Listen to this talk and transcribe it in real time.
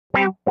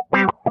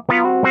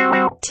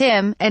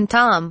Tim and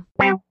Tom.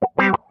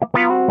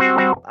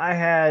 I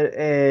had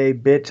a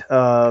bit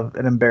of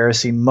an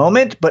embarrassing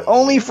moment, but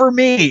only for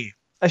me.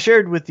 I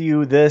shared with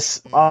you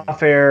this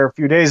off air a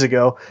few days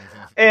ago,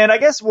 and I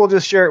guess we'll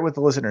just share it with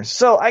the listeners.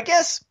 So I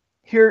guess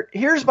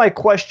here's my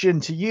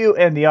question to you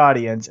and the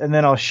audience, and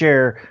then I'll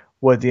share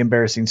what the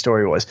embarrassing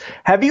story was.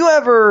 Have you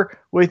ever,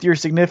 with your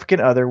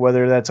significant other,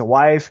 whether that's a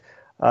wife,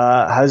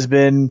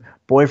 husband,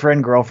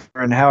 boyfriend,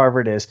 girlfriend,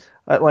 however it is,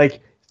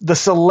 like the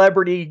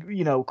celebrity,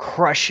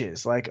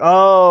 crushes, like,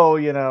 oh,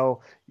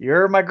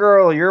 you're my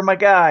girl, you're my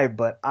guy,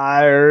 but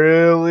I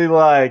really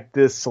like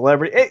this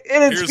celebrity. And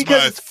it's Here's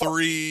because my it's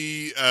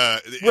three.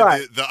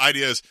 Right. The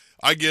idea is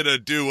I get to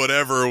do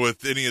whatever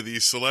with any of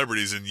these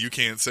celebrities, and you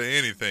can't say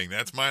anything.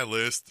 That's my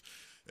list.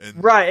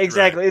 And, right,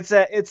 exactly. Right.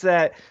 It's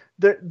that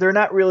they're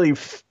not really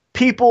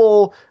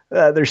people.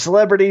 They're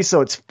celebrities,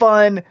 so it's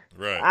fun.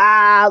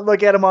 Right.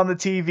 Look at them on the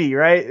TV,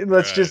 right? And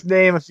let's just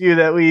name a few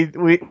that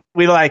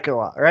we like a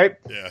lot, right?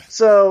 Yeah.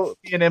 So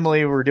me and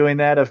Emily were doing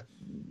that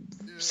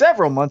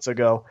several months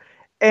ago,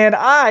 and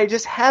I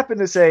just happened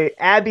to say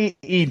Abby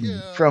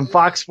Eden from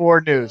Fox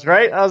 4 News,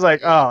 right? I was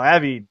like, oh,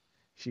 Abby,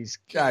 she's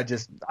right.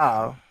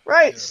 Yeah.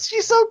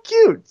 She's so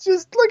cute.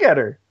 Just look at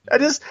her. I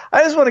just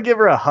want to give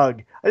her a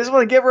hug. I just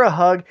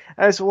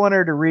want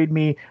her to read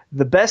me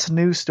the best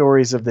news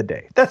stories of the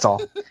day. That's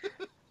all.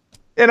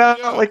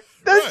 Like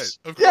that's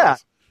right, of course. Yeah,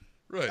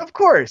 right. Of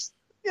course.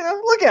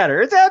 Look at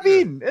her. It's Abby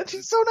Eden, and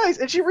she's so nice,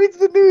 and she reads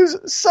the news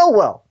so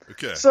well.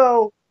 Okay.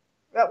 So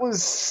that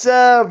was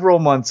several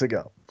months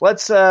ago.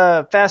 Let's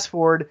fast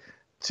forward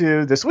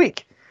to this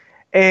week.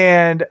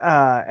 And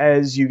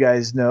as you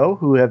guys know,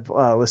 who have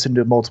listened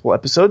to multiple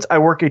episodes, I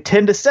work a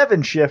 10 to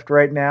 7 shift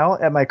right now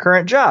at my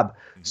current job.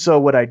 Mm-hmm. So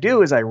what I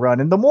do is I run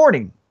in the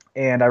morning.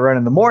 And I run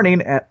in the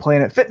morning at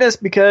Planet Fitness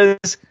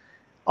because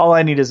all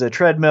I need is a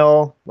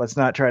treadmill. Let's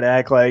not try to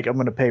act like I'm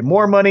going to pay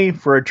more money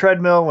for a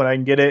treadmill when I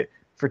can get it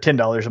for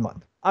 $10 a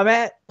month. I'm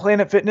at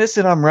Planet Fitness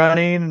and I'm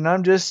running and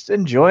I'm just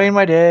enjoying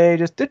my day,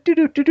 just and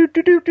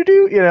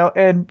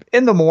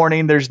in the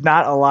morning, there's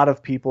not a lot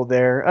of people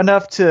there,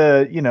 enough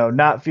to,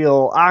 not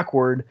feel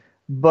awkward,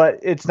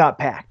 but it's not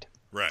packed.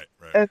 Right.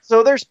 And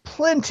so there's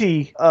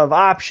plenty of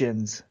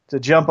options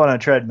to jump on a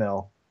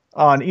treadmill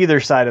on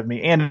either side of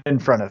me and in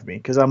front of me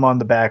because I'm on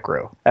the back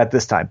row at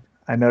this time.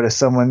 I notice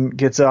someone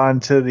gets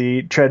onto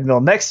the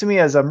treadmill next to me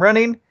as I'm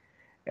running.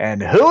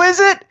 And who is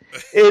it?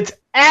 It's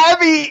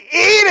Abby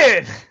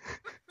Eden.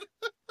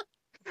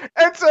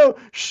 And so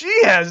she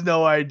has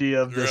no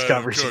idea of this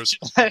conversation.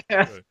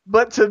 Right.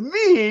 But to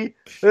me,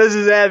 this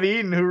is Abby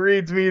Eden who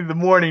reads me the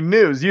morning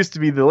news. Used to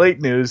be the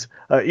late news,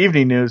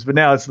 evening news, but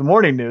now it's the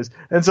morning news.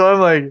 And so I'm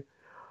like,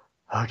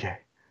 okay,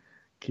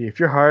 keep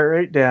your heart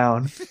rate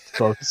down.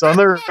 Focus on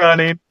the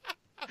running.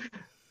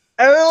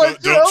 And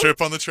don't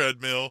trip on the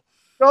treadmill.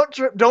 Don't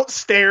trip. Don't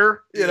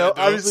stare.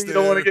 Obviously you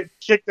don't want to get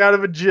kicked out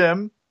of a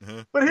gym.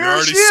 Uh-huh. But here you're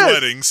already she is.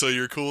 sweating, so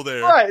you're cool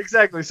there. Right,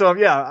 exactly. So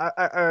I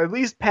at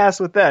least pass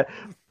with that.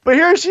 But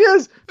here she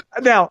is.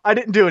 Now, I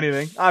didn't do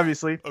anything,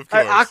 obviously. Of course.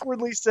 I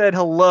awkwardly said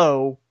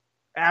hello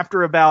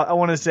after about, I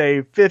want to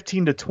say,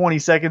 15 to 20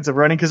 seconds of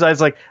running because I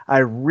was like, I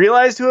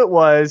realized who it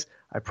was.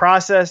 I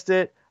processed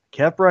it,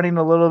 kept running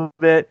a little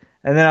bit,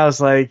 and then I was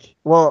like,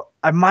 well,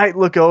 I might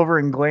look over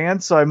and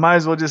glance, so I might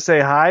as well just say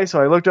hi. So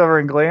I looked over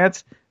and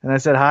glanced, and I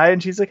said hi,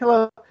 and she's like,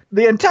 hello.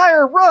 The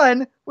entire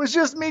run was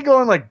just me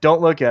going like, don't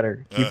look at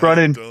her. Keep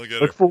running.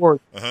 Look forward.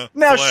 Uh-huh.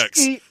 Now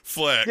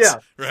flex. Yeah.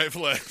 Right,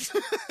 flex.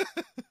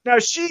 Now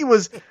she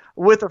was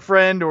with a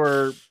friend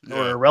or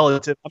a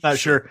relative. I'm not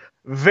sure.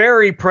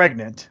 Very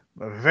pregnant.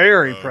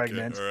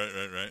 Pregnant.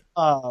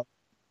 Right.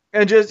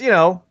 And just,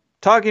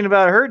 talking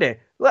about her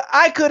day.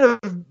 I could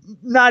have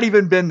not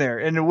even been there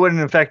and it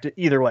wouldn't affect it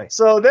either way.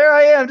 So there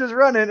I am just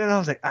running and I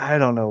was like, I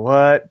don't know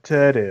what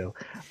to do.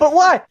 But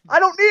why? I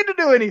don't need to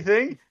do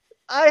anything.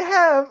 I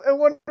have a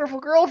wonderful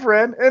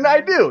girlfriend, and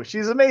I do.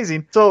 She's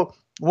amazing. So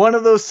one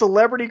of those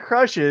celebrity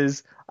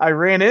crushes I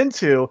ran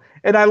into,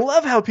 and I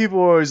love how people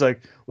are always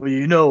like, well,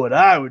 you know what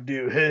I would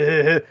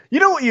do. You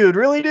know what you would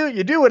really do?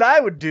 You do what I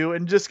would do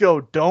and just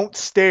go, don't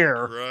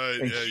stare. Right,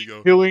 and yeah, you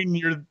go. Doing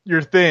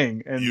your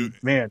thing. And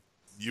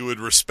you would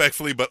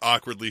respectfully but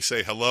awkwardly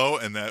say hello,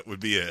 and that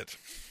would be it.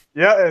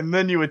 Yeah, and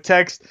then you would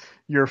text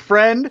your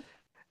friend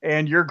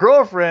and your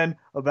girlfriend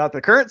about the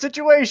current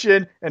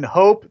situation and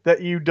hope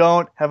that you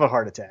don't have a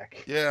heart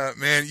attack. Yeah,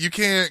 man, you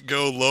can't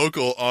go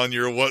local on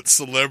your what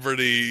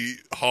celebrity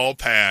hall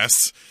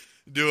pass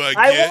do I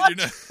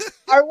get?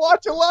 I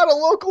watch a lot of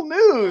local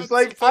news.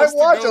 I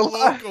watch a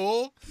lot.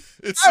 Local.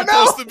 It's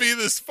supposed to be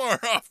this far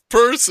off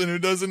person who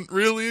doesn't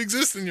really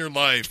exist in your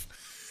life.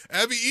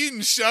 Abby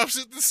Eden shops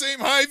at the same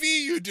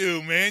Hy-Vee you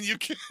do, man. You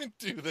can't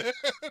do that.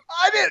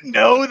 I didn't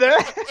know that.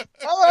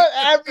 I thought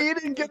Abby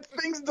Eden gets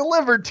things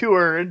delivered to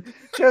her, and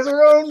she has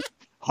her own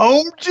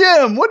home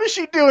gym. What is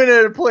she doing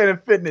at a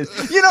Planet Fitness?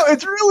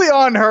 It's really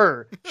on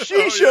her.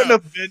 She shouldn't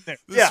have been there.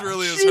 This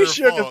really is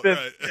her fault.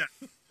 Right.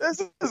 Yeah. This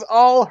is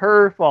all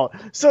her fault.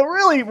 So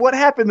really what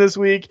happened this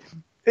week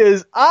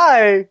is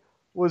I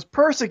was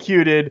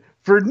persecuted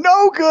for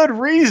no good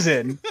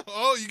reason.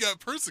 Oh, you got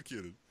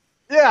persecuted.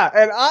 Yeah,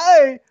 and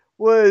I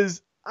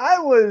was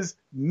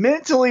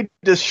mentally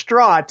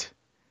distraught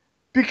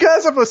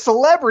because of a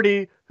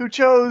celebrity who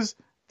chose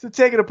to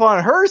take it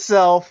upon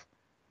herself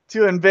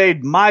to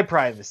invade my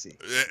privacy.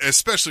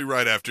 Especially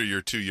right after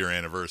your 2-year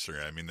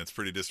anniversary. I mean, that's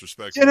pretty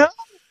disrespectful. You know,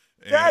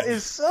 that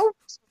is so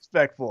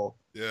disrespectful.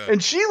 Yeah.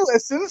 And she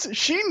listens.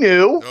 She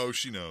knew. Oh,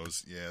 she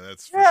knows. Yeah,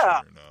 that's for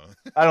sure.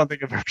 No. I don't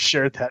think I've ever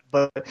shared that,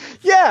 but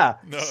yeah.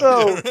 No,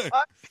 so, yeah,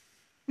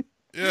 right.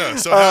 Yeah.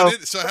 So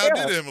how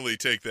did Emily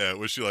take that?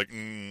 Was she like,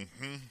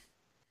 mm-hmm?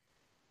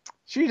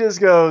 She just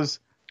goes,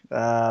 when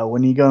are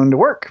you going to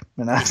work?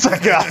 And I was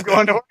like, I'm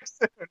going to work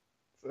soon.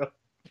 So,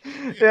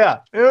 yeah,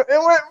 it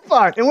went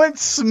fine. It went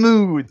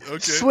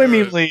smooth,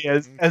 swimmingly,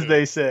 as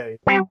they say.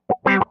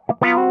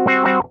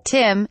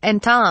 Tim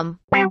and Tom.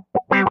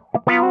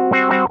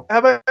 How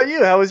about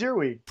you? How was your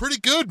week? Pretty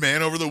good,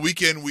 man. Over the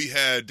weekend, we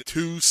had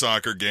 2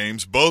 soccer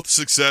games, both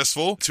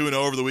successful. 2-0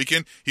 over the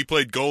weekend. He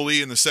played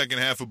goalie in the second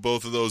half of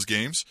both of those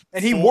games.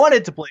 And he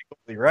wanted to play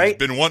goalie, right?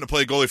 He's been wanting to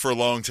play goalie for a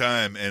long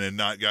time and had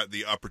not got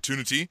the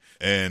opportunity,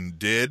 and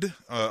did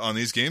on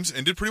these games,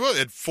 and did pretty well. He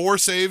had 4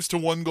 saves to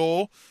 1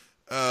 goal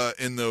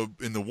in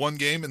the one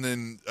game, and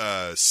then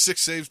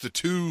 6 saves to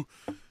 2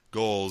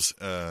 goals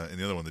in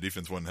the other one. The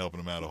defense wasn't helping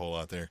him out a whole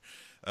lot there.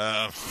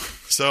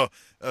 So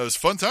it was a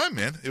fun time,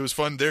 man. It was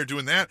fun there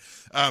doing that.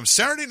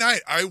 Saturday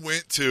night,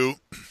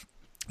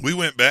 we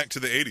went back to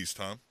the 80s,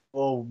 Tom.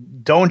 Well,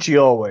 don't you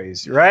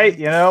always, right?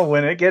 You know,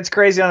 when it gets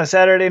crazy on a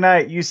Saturday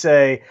night, you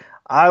say,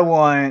 I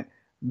want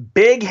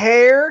big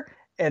hair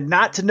and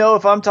not to know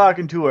if I'm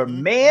talking to a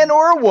man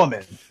or a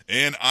woman.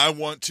 And I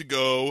want to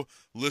go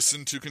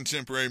listen to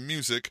contemporary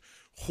music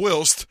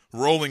whilst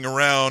rolling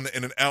around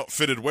in an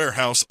outfitted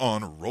warehouse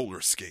on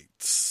roller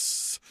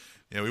skates.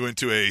 Yeah, we went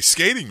to a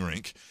skating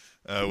rink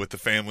with the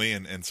family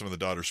and some of the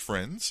daughter's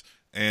friends,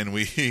 and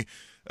we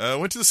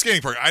went to the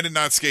skating park. I did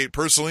not skate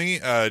personally,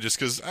 just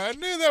because I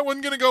knew that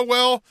wasn't going to go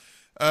well.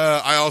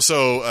 I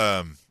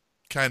also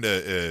kind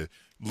of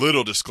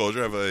little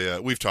disclosure. I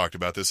have we've talked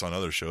about this on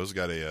other shows.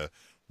 Got a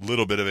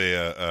little bit of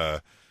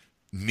a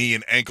knee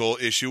and ankle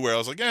issue where I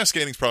was like, yeah,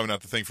 skating's probably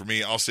not the thing for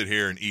me. I'll sit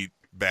here and eat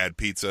bad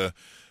pizza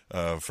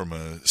from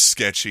a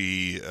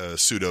sketchy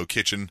pseudo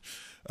kitchen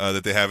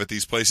that they have at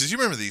these places. You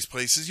remember these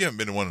places? You haven't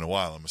been to one in a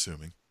while, I'm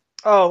assuming.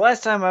 Oh,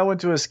 last time I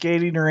went to a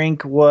skating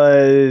rink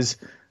was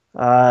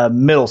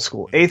middle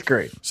school, 8th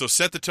grade. So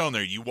set the tone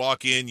there. You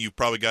walk in, you've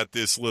probably got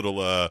this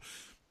little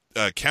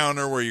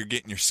counter where you're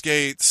getting your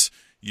skates.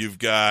 You've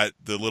got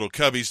the little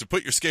cubbies to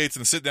put your skates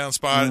in the sit-down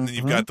spot, and then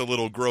you've got the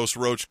little gross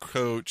roach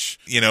coach,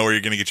 where you're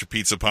going to get your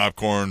pizza,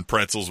 popcorn,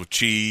 pretzels with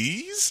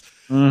cheese,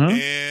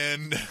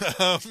 and,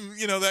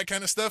 that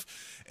kind of stuff.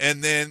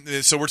 And then,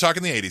 so we're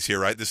talking the 80s here,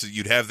 right?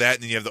 You'd have that,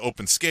 and then you have the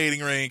open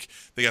skating rink.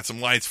 They got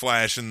some lights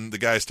flashing. The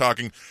guy's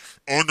talking,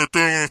 on the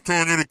thing is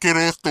telling you to get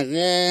off the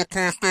wall,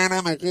 can't stand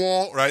on the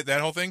wall, right?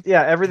 That whole thing?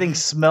 Yeah, everything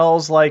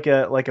smells like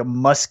a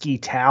musky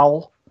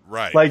towel.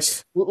 Right.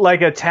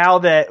 Like a towel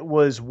that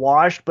was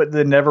washed but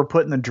then never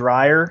put in the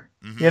dryer,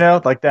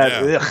 like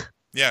that. Yeah. Ugh.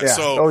 Yeah,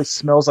 so it always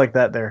smells like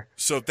that there.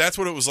 So that's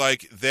what it was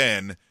like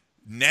then.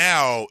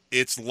 Now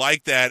it's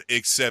like that,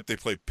 except they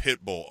play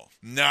Pitbull.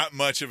 Not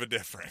much of a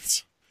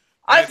difference.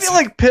 I feel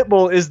like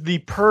Pitbull is the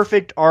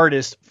perfect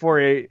artist for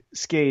a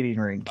skating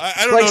rink.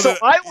 I don't know. So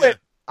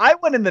I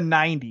went in the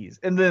 90s,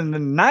 and then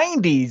in the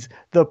 90s,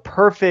 the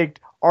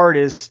perfect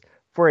artist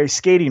for a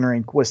skating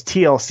rink was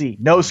TLC.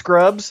 No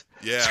scrubs.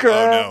 Yeah.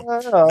 Scrubs.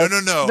 Oh,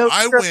 no. No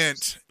I scrubs.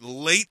 went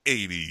late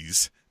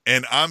 80s,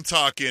 and I'm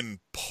talking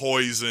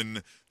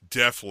Poison,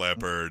 Def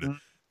Leppard.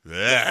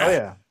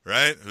 Yeah.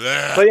 Right?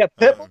 But yeah,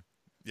 Pitbull.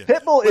 Yeah.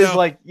 Pitbull is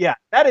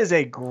that is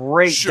a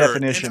great sure.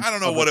 definition. And I don't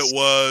know what it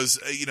was.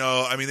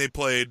 They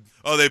played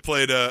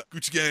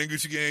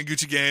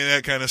Gucci Gang,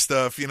 that kind of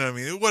stuff.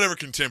 Whatever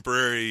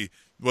contemporary,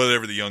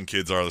 whatever the young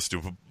kids are, let's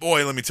do. But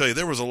boy, let me tell you,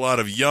 there was a lot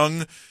of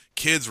young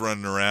kids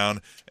running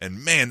around,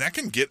 and man, that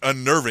can get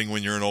unnerving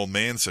when you're an old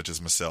man such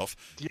as myself.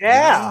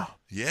 Yeah.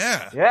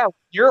 Yeah.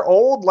 You're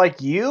old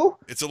like you.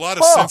 It's a lot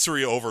of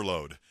sensory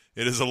overload.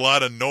 It is a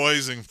lot of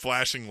noise and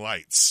flashing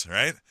lights,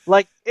 right?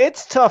 Like,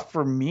 it's tough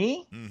for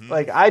me.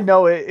 Like, I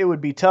know it would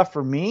be tough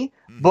for me,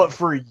 but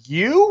for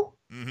you?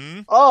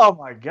 Oh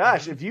my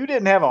gosh, if you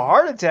didn't have a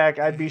heart attack,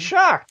 I'd be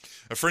shocked.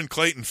 A friend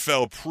Clayton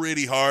fell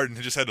pretty hard and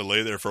just had to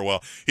lay there for a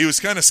while. He was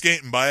kind of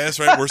skating by us,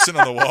 right? We're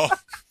sitting on the wall.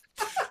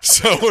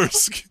 So we're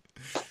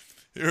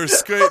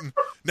skating.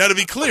 Now, to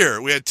be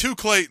clear, we had 2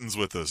 Claytons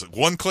with us.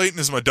 One Clayton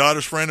is my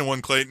daughter's friend, and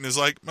one Clayton is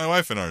like my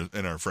wife and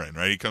our friend,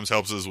 right? He comes,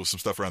 helps us with some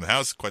stuff around the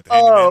house. Quite the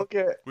handyman.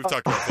 Okay. We've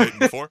talked about Clayton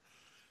before.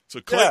 So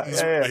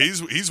Clayton's,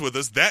 he's with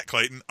us. That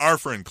Clayton, our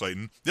friend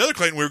Clayton. The other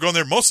Clayton, we were going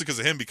there mostly because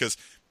of him, because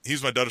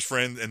he's my daughter's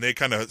friend, and they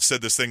kind of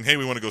said this thing, hey,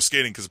 we want to go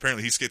skating, because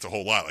apparently he skates a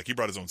whole lot. Like, he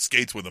brought his own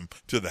skates with him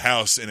to the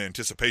house in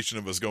anticipation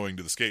of us going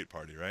to the skate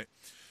party, right?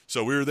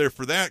 So we were there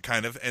for that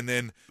kind of, and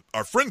then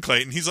our friend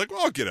Clayton, he's like,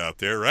 well, I'll get out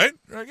there, right?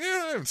 Like,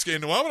 yeah, I haven't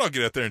skated in a while, but I'll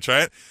get out there and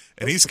try it.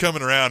 And he's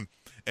coming around,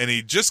 and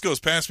he just goes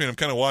past me, and I'm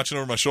kind of watching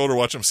over my shoulder,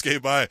 watching him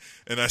skate by,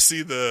 and I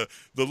see the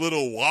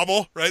little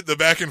wobble, right, the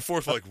back and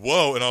forth, like,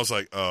 whoa, and I was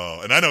like, oh,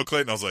 and I know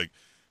Clayton, I was like,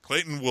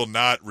 Clayton will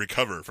not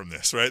recover from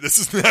this, right? This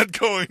is not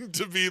going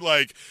to be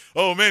like,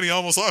 oh, man, he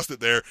almost lost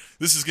it there.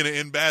 This is going to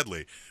end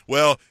badly.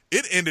 Well,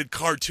 it ended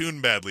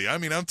cartoon badly. I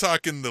mean, I'm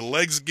talking the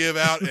legs give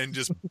out and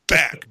just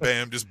back,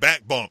 bam, just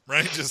back bump,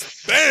 right?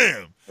 Just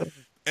bam.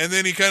 And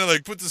then he kind of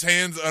like puts his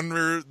hands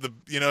under the,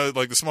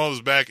 like the small of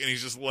his back, and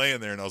he's just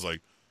laying there. And I was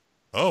like,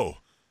 oh,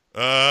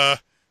 you know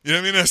what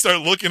I mean? I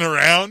start looking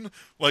around,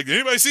 like, did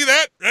anybody see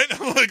that?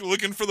 Right? I'm like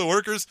looking for the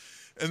workers.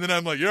 And then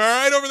I'm like, you all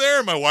right over there?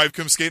 And my wife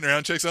comes skating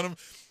around, checks on him.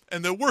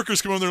 And the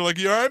workers come over, they're like,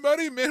 you all right,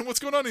 buddy? Man, what's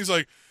going on? He's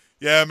like,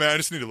 yeah, man, I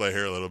just need to lay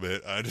here a little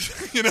bit. I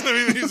just, you know what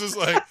I mean? He's just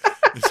like,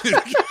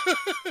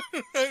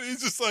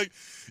 he's just like,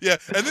 yeah.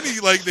 And then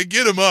they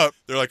get him up.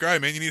 They're like, all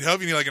right, man, you need help?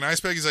 You need like an ice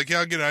pack? He's like, yeah,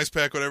 I'll get an ice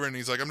pack, whatever. And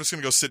he's like, I'm just going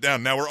to go sit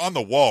down. Now we're on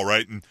the wall,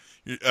 right? And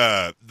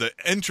the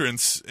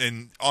entrance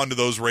onto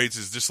those rates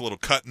is just a little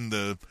cut in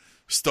the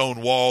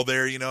stone wall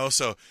there,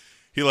 So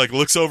he like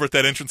looks over at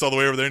that entrance all the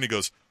way over there, and he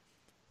goes,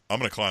 I'm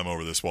going to climb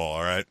over this wall,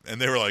 all right?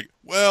 And they were like,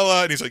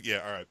 well, and he's like,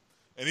 yeah, all right.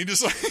 And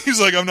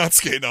he's like, I'm not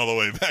skating all the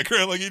way back,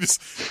 right? Like, he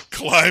just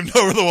climbed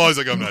over the wall. He's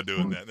like, I'm not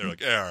doing that. And they're like,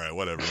 yeah, all right,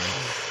 whatever, man.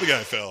 The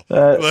guy fell.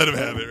 Let him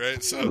have it,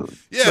 right? So,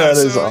 yeah. That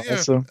is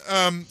awesome.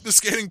 Yeah. The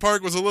skating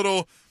park was it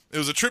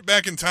was a trip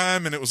back in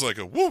time, and it was like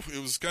it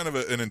was kind of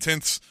an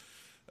intense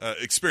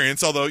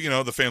experience, although,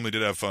 the family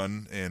did have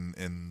fun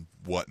and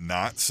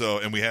whatnot. So,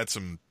 and we had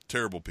some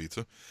terrible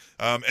pizza.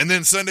 And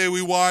then Sunday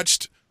we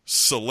watched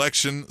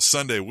Selection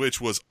Sunday, which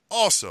was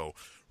also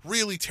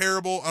really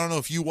terrible. I don't know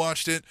if you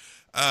watched it.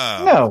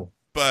 No.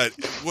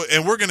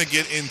 And we're going to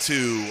get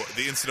into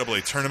the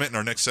NCAA tournament in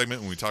our next segment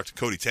when we talk to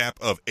Cody Tapp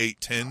of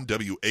 810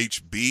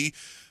 WHB,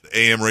 the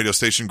AM radio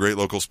station, great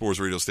local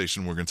sports radio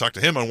station. We're going to talk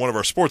to him on one of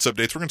our sports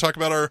updates. We're going to talk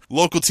about our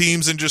local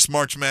teams and just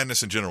March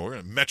Madness in general. We're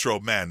going to Metro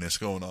Madness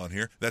going on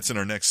here. That's in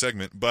our next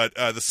segment. But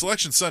the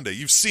Selection Sunday,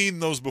 you've seen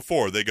those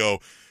before. They go,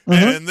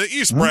 and the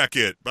East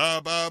bracket,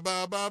 ba, ba,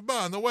 ba, ba,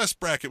 ba, and the West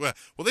bracket. Well,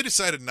 they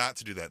decided not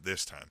to do that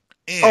this time.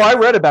 And, I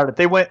read about it.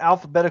 They went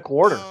alphabetical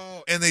order.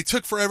 And they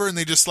took forever, and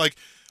they just like,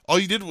 all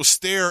you did was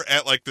stare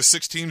at like the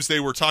 6 teams they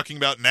were talking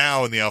about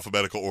now in the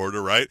alphabetical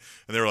order, right?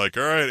 And they were like,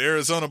 all right,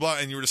 Arizona, blah,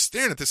 and you were just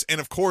staring at this. And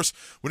of course,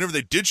 whenever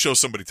they did show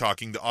somebody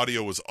talking, the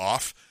audio was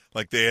off.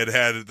 Like they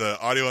had the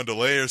audio on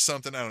delay or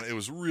something. I don't know. It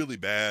was really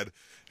bad.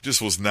 It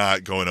just was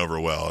not going over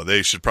well.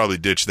 They should probably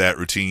ditch that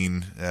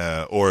routine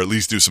or at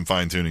least do some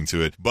fine tuning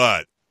to it.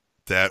 But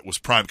that was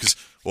prime because,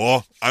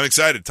 well, I'm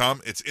excited,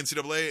 Tom. It's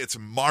NCAA. It's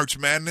March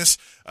Madness.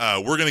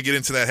 We're going to get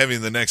into that heavy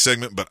in the next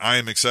segment, but I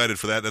am excited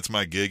for that. That's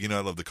my gig. I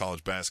love the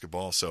college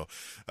basketball. So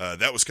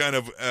that was kind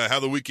of how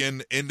the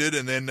weekend ended.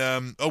 And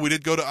then, we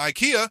did go to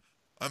IKEA.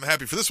 I'm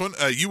happy for this one.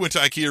 You went to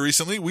IKEA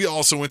recently. We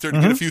also went there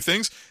to get a few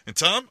things. And,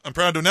 Tom, I'm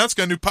proud to announce,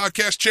 got a new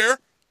podcast chair.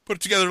 Put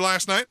it together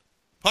last night.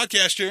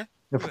 Podcast chair.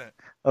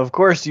 Of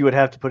course you would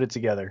have to put it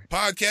together.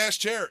 Podcast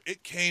chair.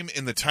 It came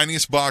in the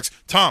tiniest box.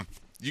 Tom,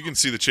 you can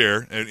see the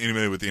chair, and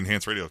anybody with the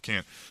enhanced radio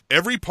can't.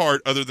 Every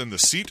part other than the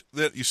seat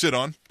that you sit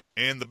on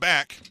and the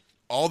back,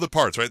 all the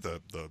parts, right?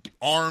 The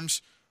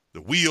arms,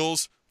 the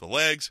wheels, the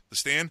legs, the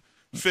stand,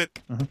 fit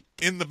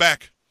in the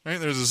back, right?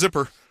 There's a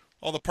zipper.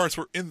 All the parts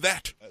were in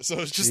that. So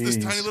it's just this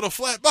tiny little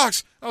flat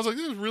box. I was like,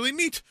 this is really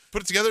neat.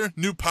 Put it together,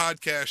 new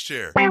podcast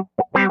chair.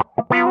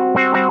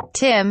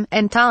 Tim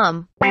and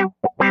Tom.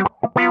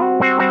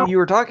 You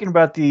were talking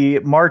about the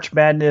March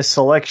Madness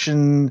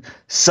Selection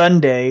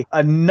Sunday.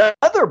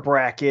 Another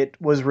bracket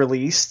was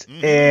released,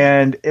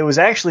 and it was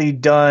actually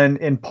done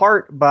in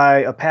part by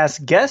a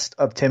past guest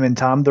of Tim and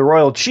Tom, the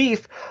Royal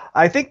Chief.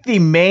 I think the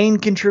main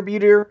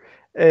contributor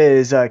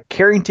is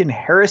Carrington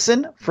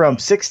Harrison from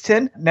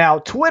 610. Now,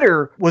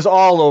 Twitter was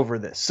all over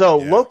this. So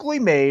locally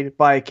made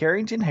by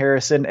Carrington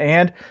Harrison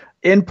and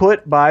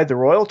input by the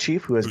Royal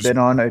Chief, who has been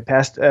on a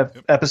past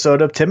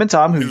episode of Tim and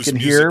Tom, who you can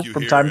hear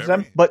from time to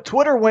time. But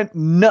Twitter went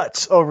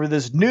nuts over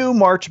this new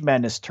March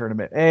Madness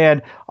tournament.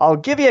 And I'll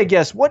give you a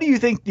guess. What do you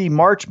think the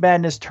March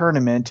Madness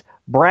tournament,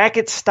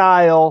 bracket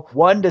style,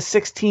 1 to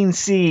 16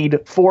 seed,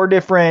 4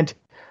 different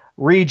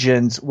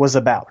regions, was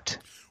about?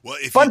 Well,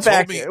 Fun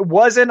fact, it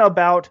wasn't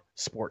about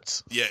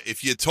sports. Yeah,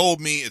 if you told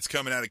me it's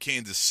coming out of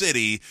Kansas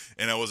City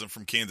and I wasn't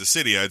from Kansas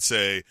City, I'd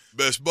say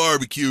best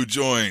barbecue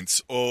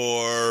joints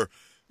or,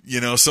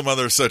 some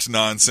other such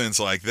nonsense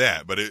like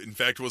that. But it, in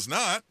fact, was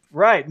not.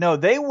 Right. No,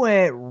 they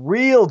went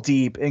real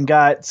deep and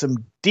got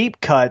some deep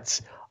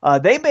cuts.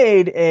 They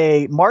made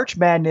a March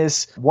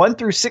Madness 1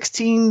 through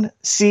 16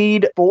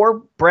 seed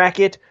 4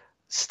 bracket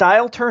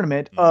style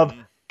tournament of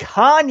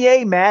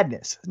Kanye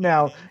Madness.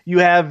 Now, you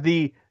have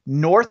the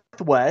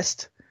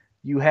Northwest,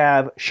 you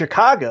have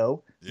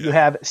Chicago, you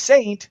have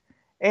Saint,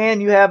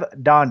 and you have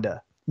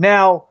Donda.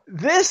 Now,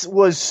 this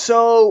was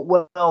so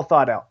well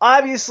thought out.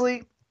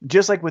 Obviously,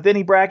 just like with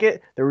any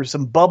bracket, there were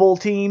some bubble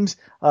teams,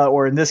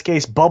 or in this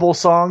case, bubble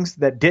songs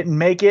that didn't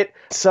make it,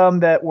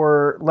 some that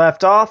were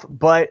left off.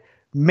 But,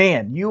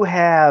 man, you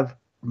have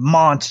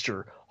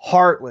monster,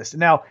 Heartless.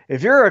 Now,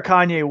 if you're a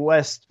Kanye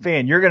West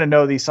fan, you're going to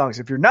know these songs.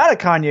 If you're not a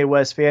Kanye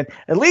West fan,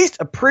 at least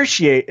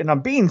appreciate, and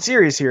I'm being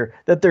serious here,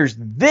 that there's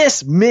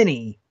this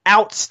many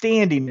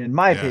outstanding, in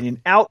my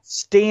opinion,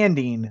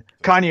 outstanding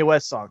Kanye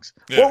West songs.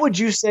 Yeah. What would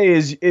you say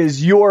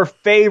is your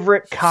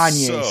favorite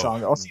Kanye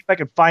song? I'll see if I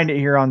can find it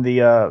here on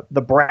the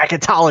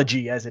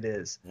bracketology as it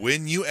is.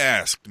 When you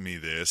asked me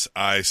this,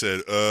 I said,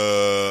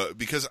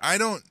 because I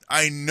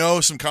know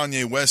some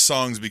Kanye West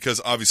songs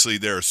because obviously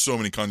there are so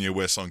many Kanye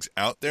West songs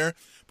out there.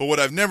 But what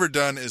I've never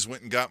done is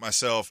went and got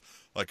myself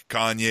like a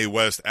Kanye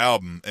West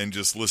album and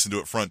just listened to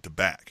it front to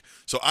back.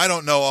 So I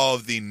don't know all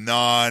of the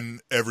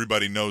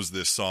everybody knows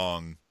this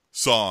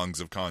songs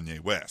of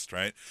Kanye West,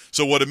 right?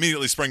 So what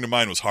immediately sprang to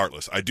mind was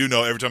Heartless. I do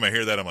know every time I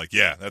hear that, I'm like,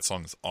 yeah, that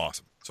song is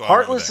awesome. So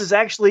Heartless is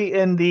actually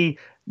in the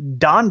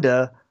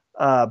Donda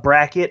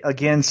bracket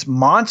against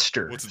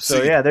Monster. What's the so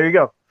seed? Yeah, there you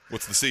go.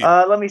 What's the seed?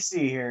 Let me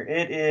see here.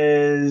 It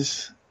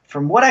is,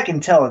 from what I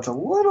can tell, it's a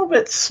little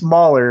bit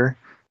smaller.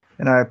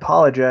 And I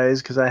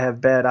apologize because I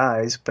have bad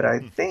eyes, but I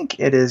think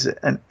it is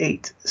an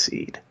 8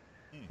 seed.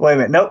 Wait a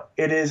minute. Nope.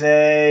 It is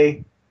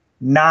a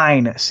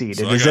 9 seed.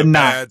 So it I is got a 9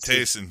 bad seed.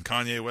 taste in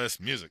Kanye West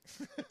music.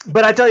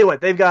 But I tell you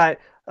what, they've got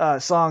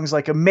songs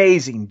like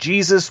Amazing,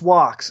 Jesus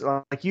Walks,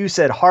 like you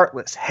said,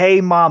 Heartless,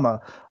 Hey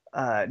Mama,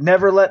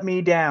 Never Let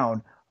Me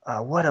Down.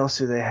 What else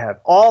do they have?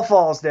 All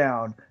Falls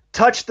Down,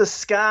 Touch the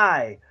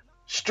Sky,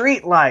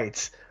 Street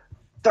Lights,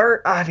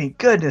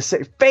 goodness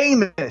sake,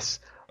 Famous,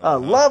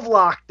 Love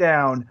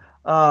Lockdown,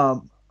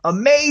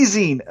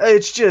 Amazing.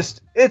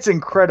 It's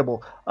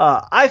incredible.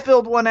 I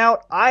filled one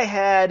out. I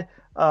had,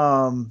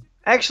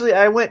 actually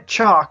I went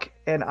chalk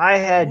and I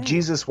had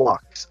Jesus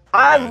Walks.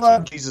 I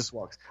love Jesus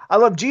Walks. I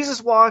love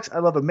Jesus Walks. I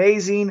love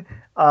Amazing.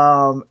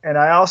 And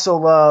I also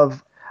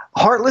love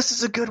Heartless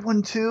is a good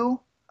one too.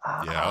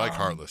 Yeah, I like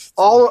Heartless.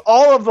 All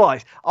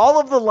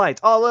of the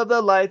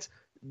lights.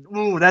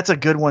 Ooh, that's a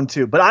good one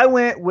too. But I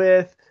went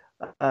with,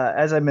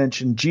 as I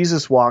mentioned,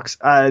 Jesus Walks.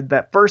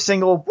 That first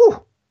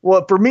single,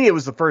 well, for me, it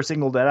was the first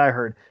single that I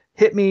heard.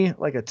 Hit me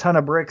like a ton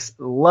of bricks.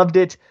 Loved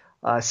it.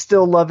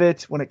 Still love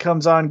it. When it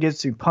comes on,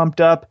 gets me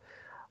pumped up.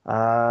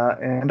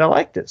 And I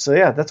liked it. So,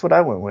 yeah, that's what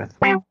I went with.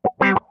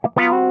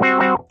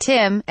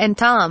 Tim and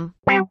Tom.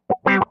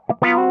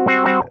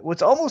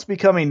 What's almost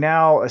becoming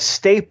now a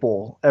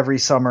staple every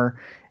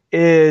summer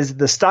is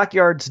the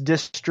Stockyards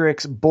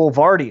District's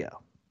Boulevardia.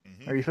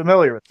 Are you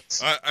familiar with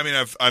this? I mean,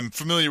 I'm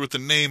familiar with the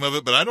name of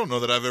it, but I don't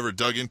know that I've ever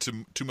dug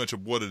into too much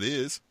of what it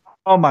is.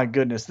 Oh, my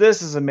goodness.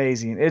 This is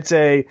amazing. It's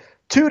a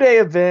 2-day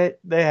event.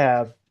 They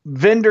have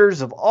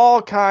vendors of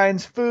all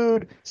kinds,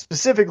 food,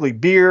 specifically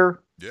beer.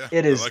 Yeah,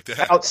 it is I like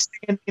that.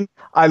 Outstanding.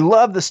 I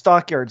love the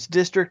Stockyards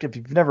District. If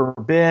you've never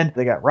been,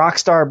 they got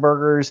Rockstar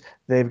Burgers.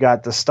 They've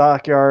got the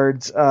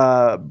Stockyards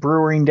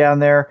Brewing down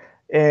there.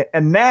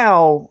 And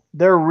now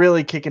they're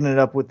really kicking it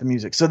up with the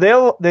music. So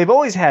they've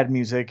always had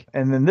music,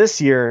 and then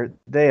this year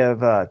they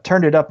have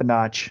turned it up a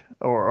notch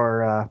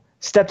or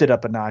stepped it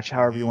up a notch,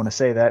 however you want to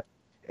say that.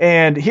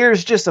 And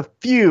here's just a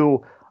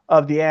few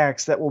of the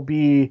acts that will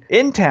be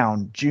in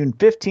town June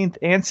 15th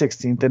and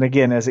 16th. And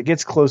again, as it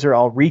gets closer,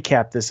 I'll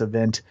recap this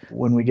event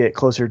when we get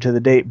closer to the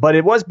date. But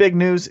it was big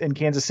news in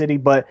Kansas City.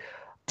 But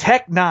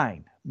Tech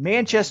Nine,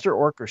 Manchester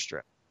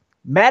Orchestra,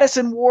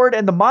 Madison Ward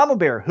and the Mama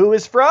Bear, who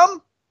is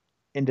from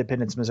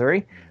Independence,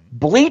 Missouri,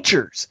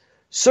 Bleachers,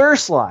 Sir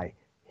Sly,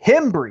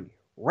 Hembry,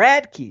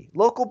 Radke,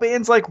 local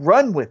bands like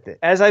Run With It.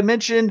 As I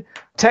mentioned,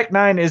 Tech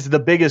Nine is the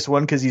biggest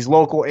one because he's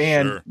local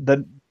and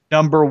the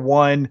number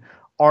one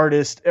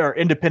artist or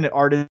independent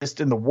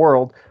artist in the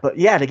world. But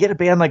yeah, to get a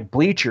band like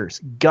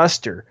Bleachers,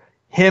 Guster,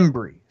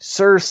 Hembry,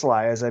 Sir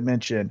Sly, as I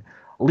mentioned,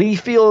 Lee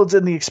Fields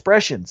and the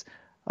Expressions,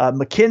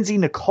 Mackenzie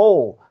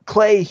Nicole,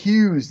 Clay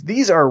Hughes.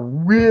 These are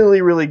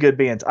really, really good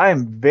bands. I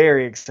am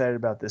very excited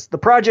about this. The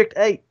Project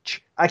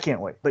H, I can't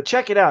wait. But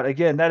check it out.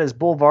 Again, that is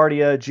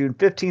Boulevardia, June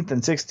 15th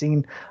and 16th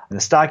in the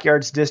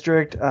Stockyards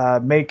District,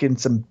 making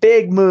some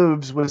big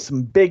moves with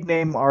some big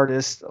name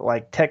artists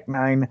like Tech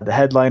Nine, the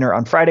headliner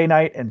on Friday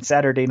night, and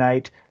Saturday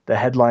night, the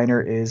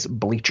headliner is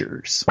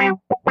Bleachers.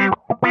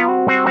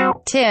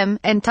 Tim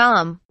and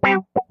Tom.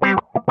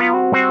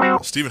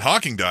 Stephen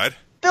Hawking died.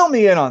 Fill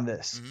me in on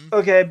this,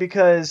 okay?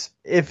 Because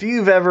if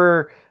you've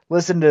ever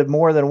listened to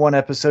more than one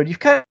episode, you've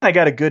kind of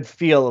got a good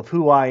feel of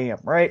who I am,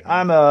 right?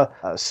 I'm a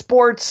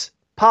sports,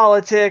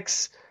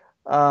 politics,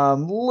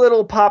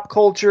 little pop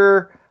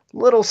culture,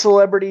 little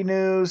celebrity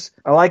news.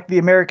 I like the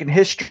American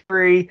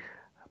history,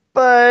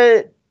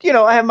 but, you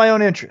know, I have my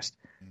own interest.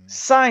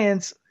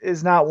 Science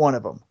is not one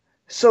of them.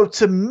 So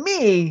to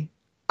me,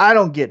 I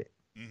don't get it.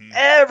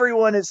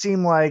 Everyone, it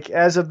seemed like,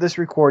 as of this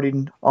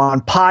recording,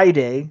 on Pi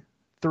Day,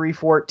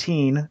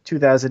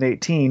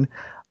 3/14/2018,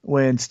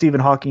 when Stephen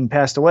Hawking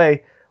passed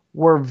away,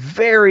 were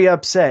very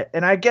upset.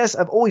 And I guess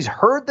I've always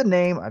heard the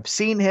name. I've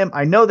seen him.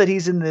 I know that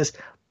he's in this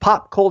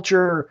pop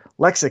culture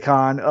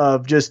lexicon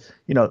of just,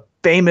 you know,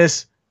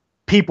 famous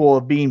people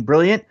of being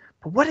brilliant.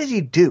 But what did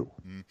he do?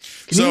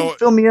 Can you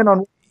fill me in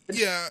on?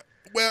 Yeah.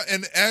 Well,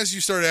 and as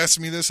you started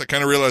asking me this, I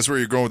kind of realized where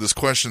you're going with this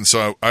question.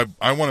 So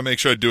I want to make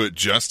sure I do it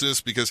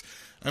justice because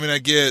I mean, I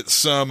get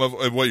some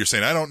of what you're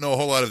saying. I don't know a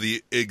whole lot of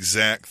the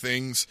exact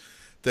things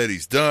that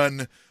he's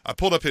done. I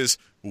pulled up his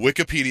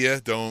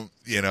Wikipedia. Don't,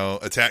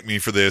 attack me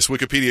for this.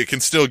 Wikipedia can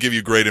still give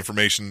you great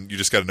information. You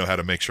just got to know how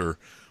to make sure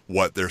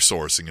what they're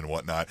sourcing and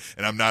whatnot.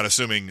 And I'm not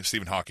assuming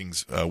Stephen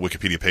Hawking's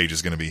Wikipedia page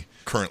is going to be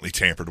currently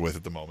tampered with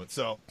at the moment.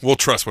 So we'll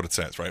trust what it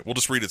says, right? We'll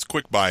just read its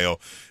quick bio,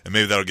 and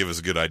maybe that'll give us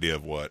a good idea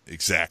of what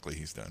exactly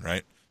he's done,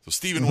 right? So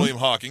Stephen William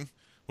Hawking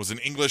was an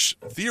English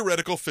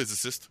theoretical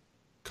physicist,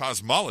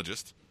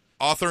 cosmologist,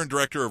 author and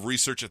director of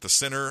research at the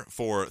Center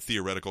for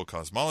Theoretical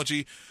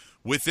Cosmology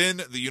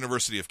within the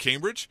University of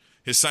Cambridge.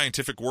 His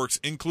scientific works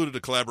included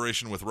a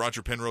collaboration with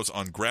Roger Penrose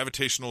on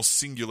gravitational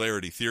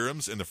singularity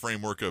theorems in the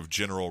framework of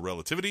general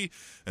relativity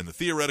and the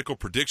theoretical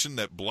prediction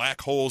that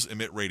black holes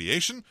emit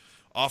radiation,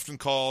 often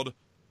called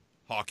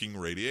Hawking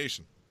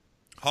radiation.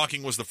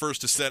 Hawking was the first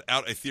to set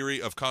out a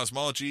theory of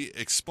cosmology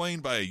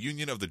explained by a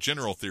union of the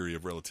general theory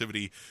of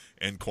relativity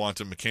and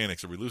quantum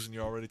mechanics. Are we losing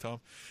you already,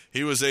 Tom?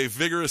 He was a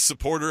vigorous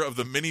supporter of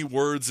the many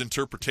words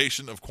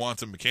interpretation of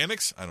quantum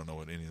mechanics. I don't know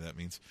what any of that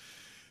means.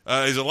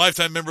 He's a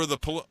lifetime member of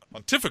the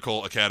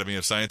Pontifical Academy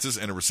of Sciences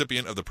and a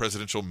recipient of the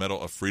Presidential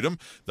Medal of Freedom,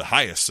 the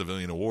highest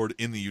civilian award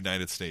in the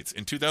United States.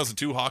 In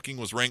 2002, Hawking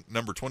was ranked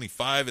number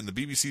 25 in the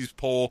BBC's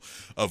poll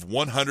of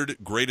 100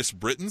 Greatest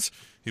Britons.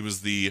 He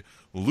was the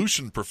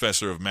Lucian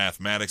Professor of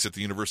Mathematics at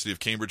the University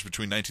of Cambridge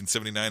between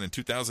 1979 and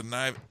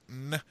 2009,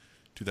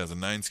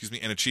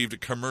 and achieved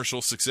commercial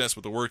success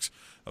with the works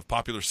of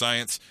popular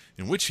science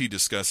in which he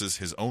discusses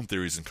his own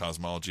theories in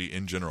cosmology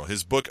in general.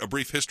 His book, A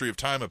Brief History of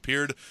Time,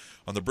 appeared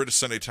on the British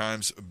Sunday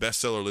Times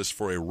bestseller list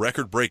for a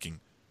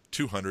record-breaking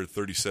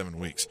 237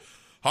 weeks.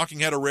 Hawking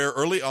had a rare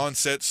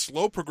early-onset,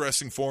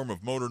 slow-progressing form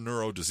of motor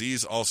neuro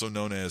disease, also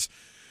known as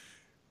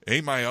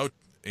I don't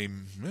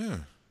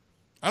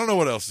know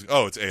what else.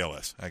 Oh, it's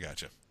ALS. I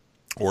gotcha.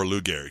 Or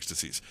Lou Gehrig's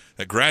disease,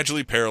 that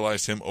gradually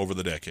paralyzed him over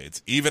the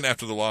decades. Even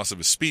after the loss of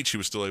his speech, he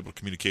was still able to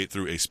communicate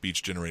through a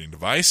speech-generating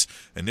device,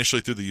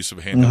 initially through the use of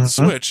a handheld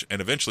switch,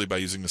 and eventually by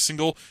using a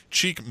single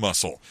cheek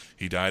muscle.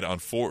 He died on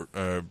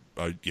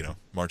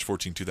March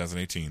 14,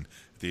 2018, at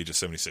the age of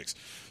 76.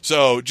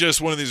 So just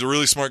one of these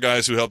really smart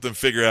guys who helped them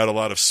figure out a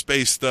lot of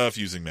space stuff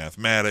using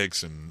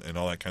mathematics and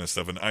all that kind of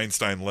stuff, an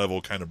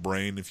Einstein-level kind of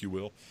brain, if you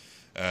will.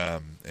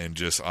 And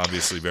just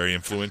obviously very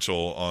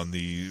influential on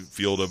the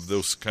field of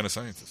those kind of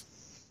sciences.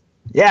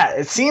 Yeah,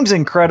 it seems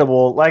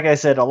incredible. Like I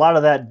said, a lot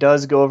of that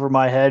does go over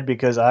my head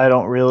because I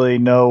don't really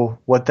know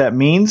what that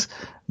means.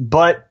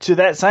 But to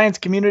that science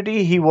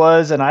community, he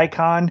was an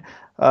icon,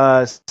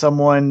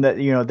 someone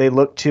that they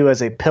look to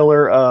as a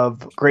pillar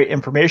of great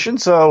information.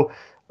 So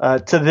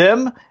to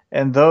them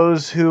and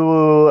those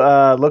who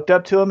looked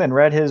up to him and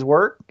read his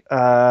work,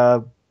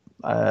 my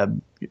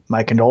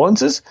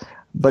condolences.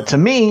 But to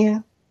me,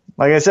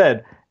 like I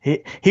said,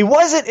 he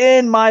wasn't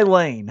in my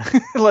lane.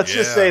 Let's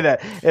just say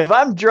that. If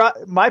I'm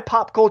my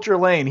pop culture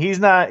lane, he's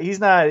not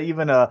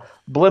even a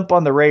blimp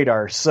on the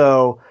radar.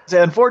 So it's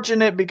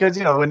unfortunate because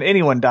when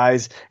anyone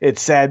dies,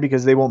 it's sad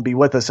because they won't be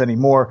with us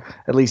anymore,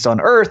 at least on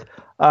Earth.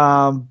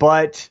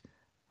 But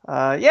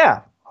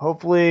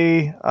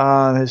hopefully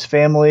his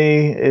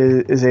family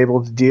is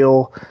able to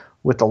deal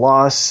with the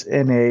loss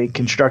in a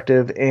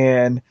constructive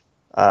and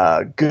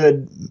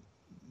good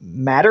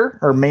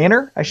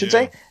manner, I should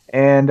say.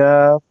 And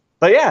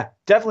but yeah,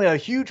 definitely a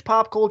huge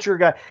pop culture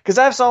guy. Because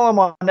I saw him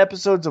on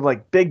episodes of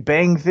like Big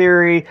Bang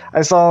Theory.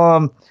 I saw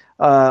him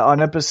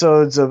on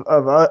episodes of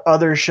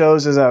other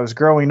shows as I was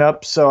growing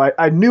up. So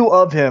I knew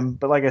of him.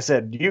 But like I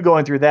said, you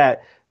going through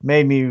that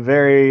made me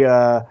very,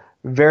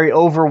 very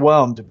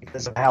overwhelmed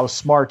because of how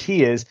smart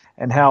he is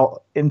and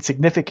how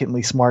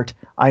insignificantly smart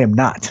I am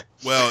not.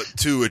 Well,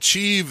 to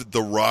achieve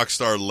the rock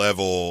star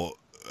level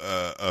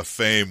of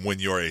fame when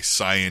you're a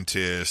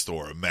scientist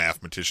or a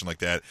mathematician like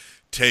that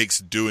takes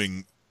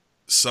doing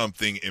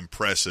something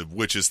impressive,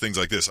 which is things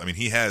like this. I mean,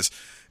 he has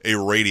a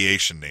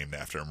radiation named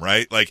after him,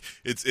 right? Like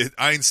it's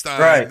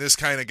Einstein, right. This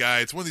kind of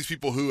guy. It's one of these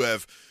people who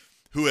have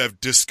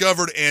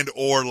discovered and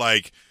or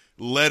like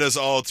led us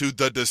all to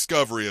the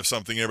discovery of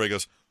something. Everybody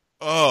goes,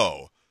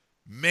 oh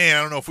man,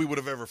 I don't know if we would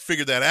have ever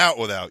figured that out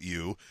without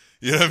you.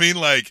 You know what I mean?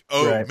 Like,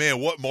 oh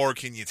man, what more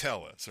can you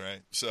tell us,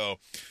 right? So,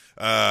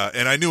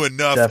 and I knew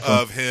enough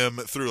of him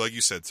through, like you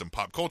said, some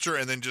pop culture,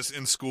 and then just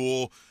in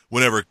school,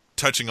 whenever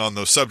touching on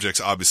those subjects,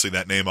 obviously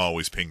that name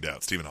always pinged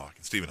out. Stephen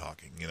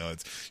Hawking. You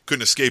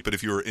couldn't escape it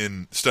if you were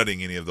in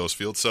studying any of those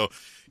fields. So,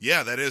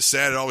 yeah, that is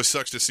sad. It always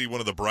sucks to see one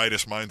of the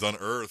brightest minds on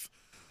Earth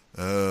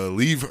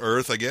leave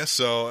Earth, I guess.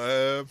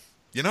 So,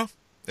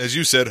 as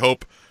you said,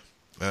 hope,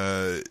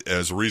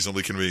 as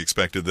reasonably can be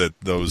expected, that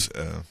those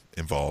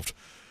involved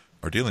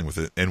are dealing with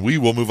it. And we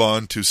will move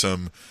on to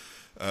some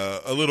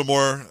a little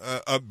more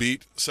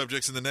upbeat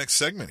subjects in the next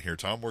segment here,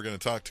 Tom. We're going to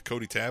talk to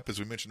Cody Tapp, as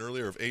we mentioned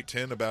earlier, of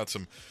 810 about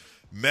some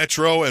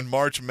Metro and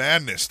March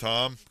Madness,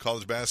 Tom.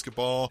 College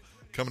basketball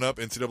coming up,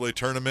 NCAA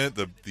tournament.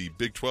 The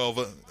Big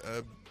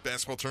 12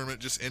 basketball tournament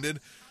just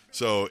ended.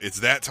 So it's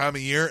that time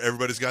of year.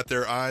 Everybody's got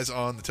their eyes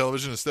on the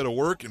television instead of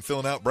work and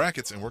filling out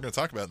brackets, and we're going to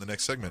talk about it in the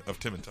next segment of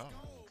Tim and Tom.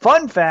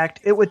 Fun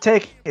fact, it would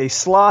take a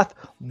sloth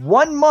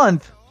 1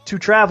 month to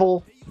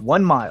travel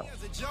 1 mile.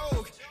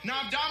 Now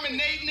I'm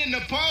dominating in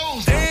the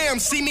pose. Damn,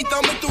 see me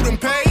thumbing through them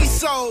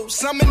pesos.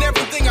 Summon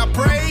everything I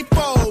pray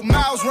for.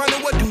 Miles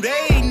running, what do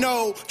they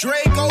know?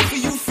 Draco for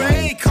you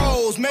fake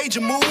hoes.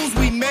 Major moves,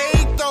 we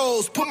made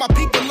those. Put my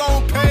people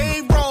on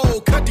payroll.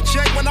 Cut the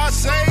check when I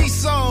say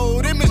so.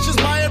 Them is just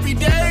my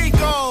everyday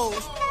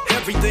goals.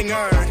 Everything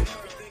earned.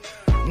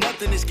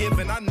 Nothing is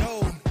given, I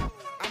know.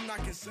 I'm not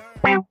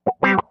concerned.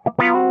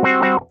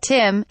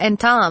 Tim and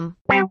Tom.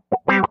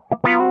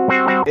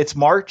 It's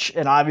March,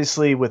 and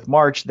obviously with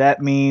March,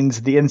 that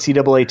means the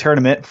NCAA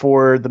tournament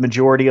for the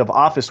majority of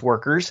office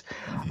workers,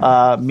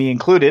 me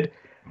included.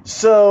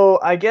 So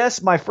I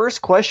guess my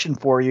first question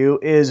for you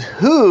is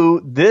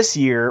who this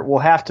year will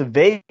have to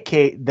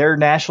vacate their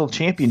national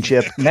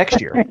championship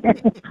next year?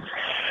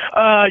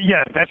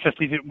 Yeah, that's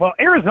just easy. Well,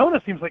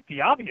 Arizona seems like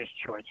the obvious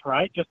choice,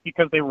 right? Just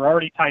because they were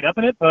already tied up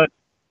in it, but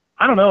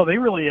I don't know. They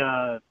really,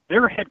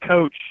 their head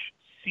coach,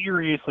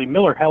 seriously,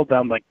 Miller held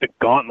down like the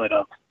gauntlet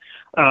of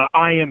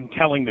I am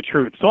telling the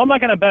truth. So I'm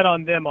not going to bet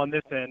on them on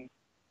this end. I'm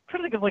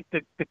trying to think of like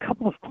the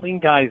couple of clean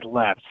guys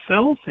left.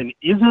 Self and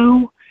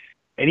Izzo,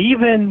 and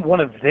even one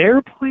of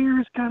their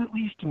players got at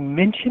least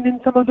mentioned in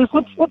some of this.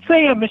 Let's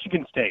say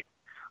Michigan State.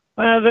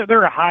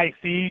 They're a high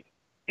seed.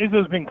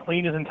 Izzo's been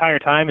clean his entire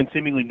time, and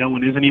seemingly no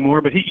one is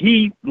anymore. But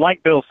he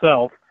like Bill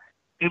Self,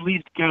 at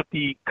least got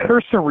the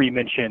cursory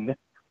mention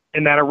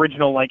in that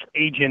original like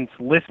agent's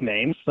list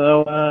name.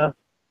 So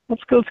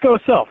let's go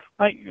with Self.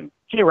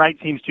 Jay Wright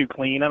seems too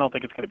clean. I don't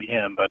think it's going to be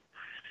him, but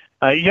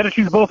you got to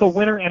choose both a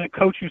winner and a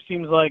coach who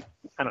seems like,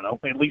 I don't know,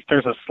 at least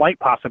there's a slight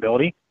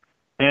possibility.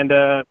 And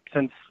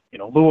since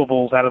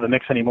Louisville's out of the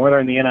mix anymore, they're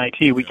in the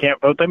NIT, we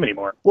can't vote them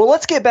anymore. Well,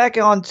 let's get back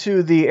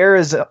onto the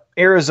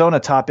Arizona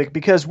topic,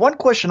 because one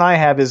question I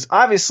have is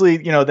obviously,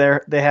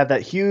 they have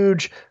that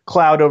huge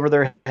cloud over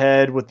their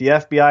head with the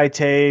FBI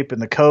tape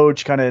and the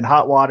coach kind of in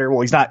hot water.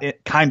 Well, he's not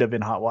kind of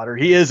in hot water.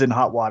 He is in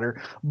hot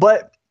water,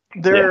 but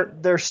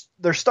their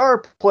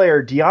star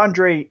player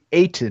DeAndre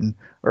Ayton,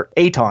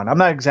 I'm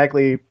not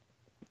exactly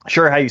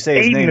sure how you say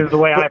his name. Aiden is the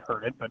way I've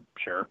heard it, but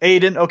sure.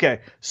 Aiden,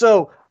 okay.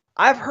 So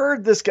I've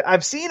heard this guy.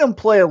 I've seen him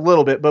play a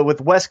little bit, but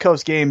with West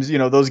Coast games,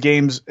 those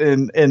games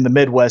in the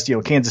Midwest,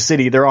 Kansas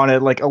City, they're on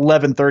at like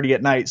 11:30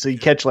 at night, so you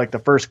catch like the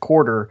first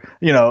quarter,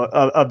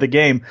 of the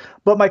game.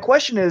 But my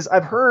question is,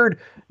 I've heard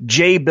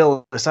Jay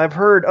Billis, I've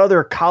heard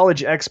other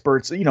college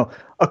experts,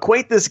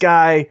 equate this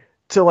guy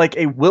to like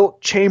a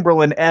Wilt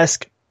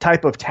Chamberlain-esque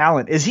type of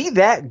talent. Is he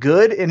that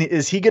good? And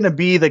is he going to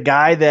be the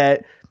guy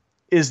that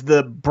is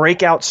the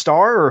breakout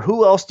star, or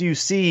who else do you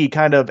see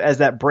kind of as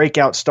that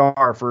breakout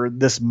star for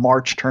this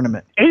March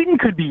tournament? Aiden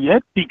could be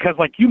it, because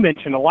like you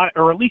mentioned, a lot,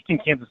 or at least in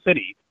Kansas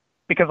City,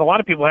 because a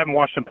lot of people haven't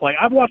watched him play.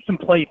 I've watched him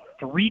play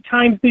 3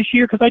 times this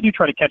year, because I do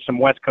try to catch some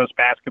West Coast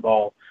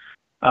basketball.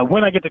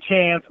 When I get the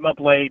chance, I'm up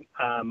late.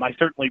 I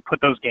certainly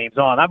put those games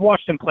on. I've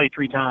watched him play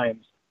 3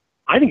 times.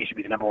 I think he should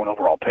be the number 1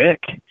 overall pick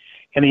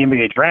in the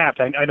NBA draft.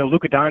 I know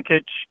Luka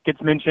Doncic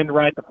gets mentioned,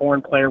 right, the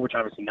foreign player, which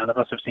obviously none of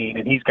us have seen,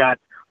 and he's got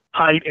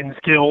height and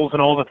skills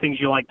and all the things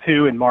you like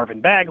too, and Marvin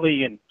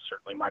Bagley, and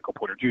certainly Michael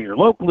Porter Jr.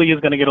 locally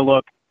is going to get a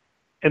look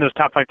in those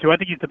top 5 too. I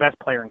think he's the best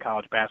player in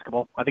college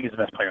basketball. I think he's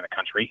the best player in the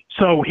country.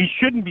 So he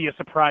shouldn't be a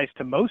surprise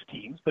to most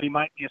teams, but he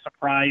might be a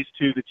surprise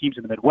to the teams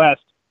in the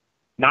Midwest,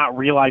 not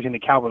realizing the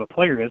caliber of the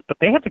player is. But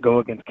they have to go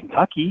against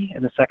Kentucky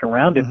in the second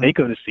round if they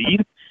go to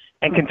seed,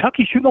 and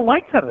Kentucky shooting the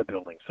lights out of the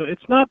building. So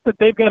it's not that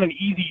they've got an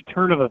easy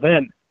turn of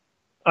event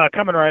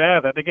coming right out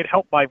of that. They get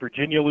helped by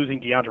Virginia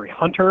losing DeAndre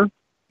Hunter.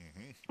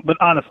 But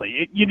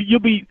honestly, you'll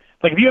be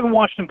like, if you haven't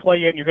watched him play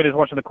yet and you're good at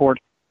watching the court,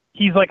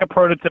 he's like a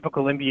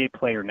prototypical NBA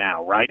player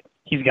now, right?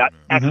 He's got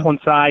excellent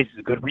size. He's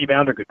a good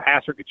rebounder, good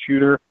passer, good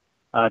shooter,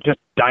 just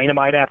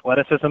dynamite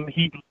athleticism.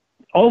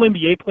 All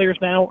NBA players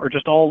now are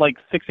just all like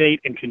 6'8"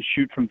 and can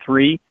shoot from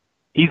 3.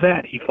 He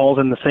falls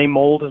in the same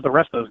mold as the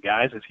rest of those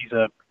guys, as he's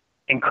a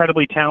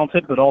incredibly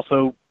talented, but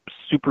also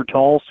super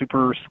tall,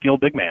 super skilled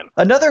big man.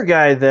 Another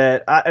guy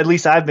that at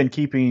least I've been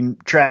keeping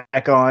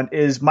track on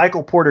is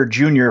Michael Porter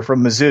Jr.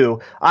 from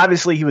Mizzou.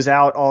 Obviously, he was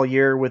out all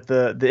year with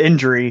the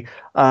injury,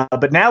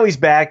 but now he's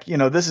back.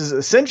 This is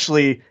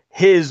essentially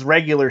his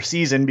regular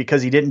season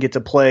because he didn't get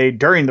to play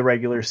during the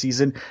regular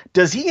season.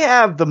 Does he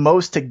have the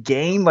most to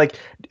gain? Like,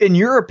 in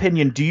your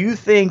opinion, do you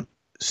think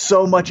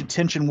so much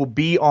attention will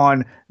be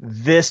on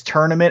this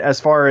tournament as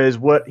far as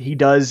what he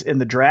does in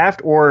the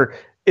draft, or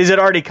is it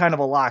already kind of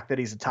a lock that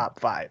he's a top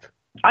 5?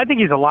 I think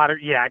he's a lottery.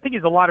 Yeah, I think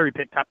he's a lottery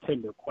pick, top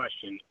 10, no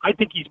question. I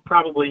think he's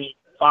probably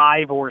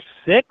 5 or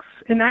 6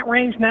 in that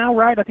range now,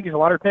 right? I think he's a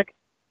lottery pick.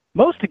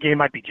 Most of the game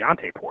might be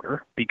Jonte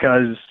Porter,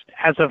 because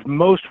as of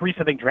most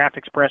recent, I think Draft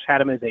Express had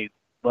him as a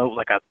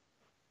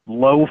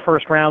low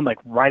first round, like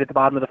right at the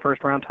bottom of the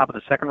first round, top of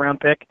the second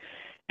round pick.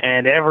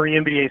 And every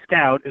NBA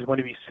scout is going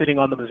to be sitting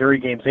on the Missouri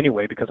games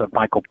anyway because of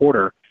Michael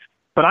Porter.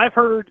 But I've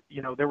heard,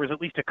 there was at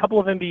least a couple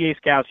of NBA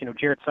scouts.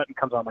 Jared Sutton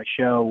comes on my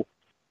show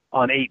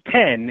on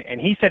 810,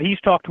 and he said he's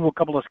talked to a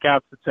couple of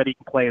scouts that said he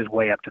can play his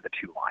way up to the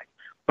 2 line.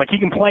 Like, he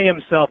can play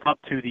himself up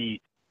to the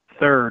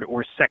third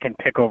or second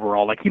pick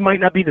overall. Like, he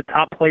might not be the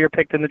top player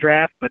picked in the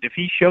draft, but if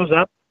he shows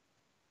up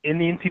in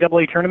the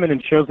NCAA tournament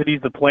and shows that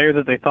he's the player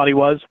that they thought he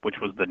was, which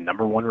was the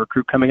number one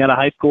recruit coming out of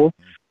high school,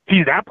 if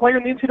he's that player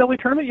in the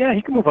NCAA tournament, yeah,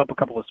 he can move up a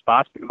couple of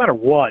spots. But no matter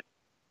what,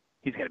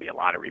 he's going to be a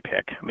lottery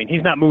pick. I mean,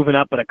 he's not moving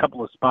up but a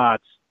couple of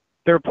spots.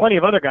 There are plenty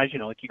of other guys,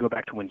 like you go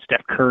back to when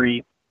Steph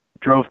Curry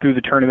drove through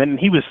the tournament, and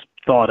he was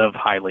thought of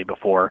highly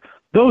before.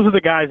 Those are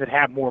the guys that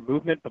have more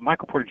movement, but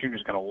Michael Porter Jr.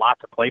 has got a lot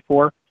to play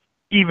for,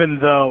 even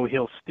though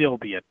he'll still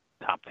be a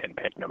top 10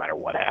 pick no matter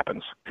what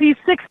happens. He's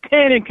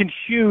 6'10" and can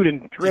shoot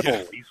and dribble.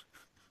 Yeah.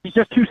 He's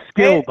just too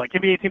skilled. Like,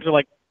 NBA teams are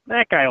like,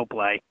 that guy will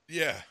play.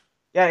 Yeah.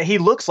 Yeah, he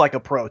looks like a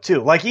pro,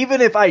 too. Like,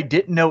 even if I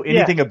didn't know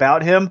anything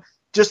about him,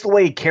 just the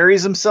way he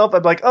carries himself,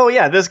 I'd be like, oh,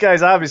 yeah, this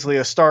guy's obviously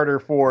a starter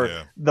for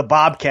the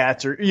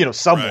Bobcats or,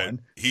 someone. Right.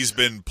 He's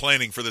been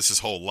planning for this his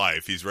whole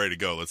life. He's ready to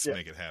go. Let's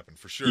make it happen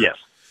for sure. Yes.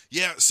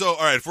 Yeah, so,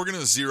 all right, if we're going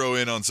to zero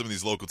in on some of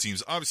these local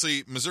teams,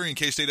 obviously Missouri and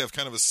K-State have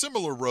kind of a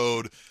similar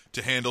road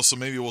to handle, so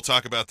maybe we'll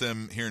talk about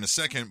them here in a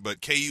second,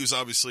 but KU's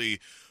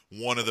obviously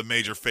one of the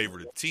major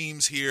favorited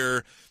teams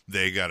here.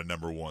 They got a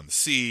number one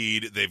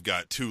seed. They've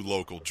got 2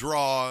 local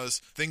draws.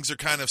 Things are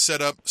kind of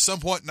set up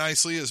somewhat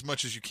nicely, as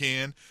much as you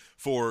can,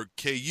 for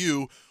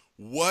KU.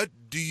 What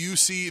do you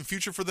see in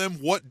future for them?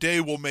 What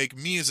day will make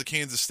me as a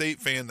Kansas State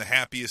fan the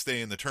happiest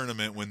day in the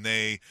tournament when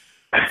they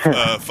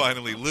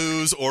finally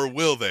lose, or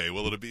will they?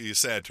 Will it be a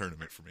sad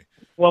tournament for me?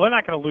 Well, they're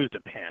not going to lose to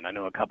Penn. I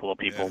know a couple of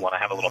people want to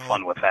have a little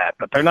fun with that,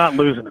 but they're not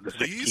losing to the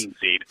 16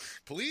 seed.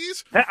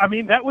 Please?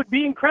 That would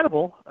be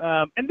incredible.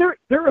 And they're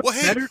a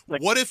better.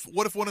 Like, what if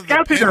one of the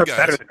Penn Penn guys?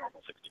 Better than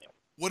normal 16.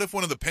 What if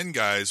one of the Penn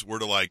guys were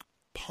to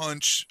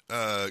punch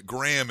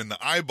Graham in the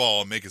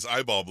eyeball and make his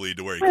eyeball bleed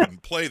to where he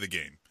couldn't play the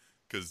game?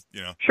 Because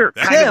sure,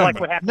 that kind of like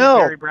what happened with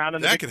Barry Brown.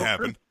 And that could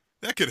happen.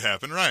 That could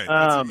happen, right?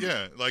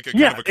 Like a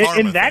kind of a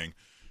karma thing.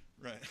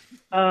 Right.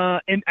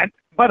 And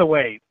by the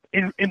way,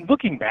 in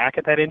looking back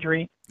at that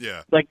injury,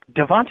 like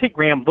Devontae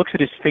Graham looks at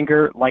his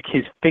finger like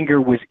his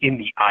finger was in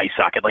the eye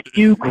socket, like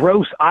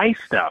gross eye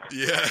stuff.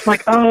 Yeah.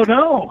 Like, oh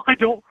no, I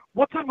don't.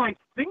 What's on my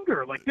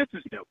finger? Like, this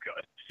is no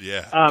good.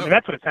 Yeah. And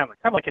that's what it sounded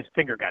like. Kind of like his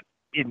finger got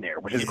in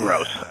there, which is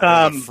gross.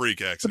 A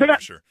freak accident,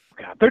 for sure.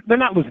 God, they're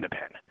not losing to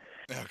Penn.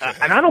 Okay.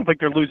 And I don't think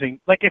they're losing.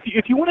 Like, if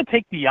you want to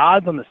take the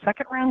odds on the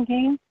second round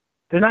game,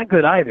 they're not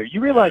good either.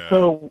 You realize,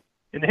 so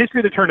in the history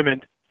of the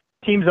tournament,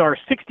 teams are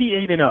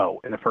 68-0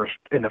 in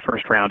the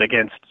first round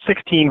against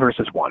 16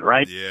 versus 1,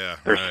 right? Yeah.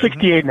 They're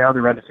 68 now,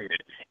 they're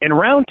undefeated. In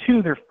round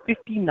 2, they're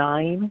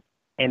 59-9.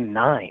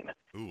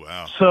 Ooh,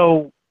 wow.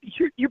 So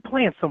you're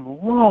playing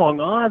some long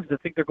odds to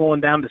think they're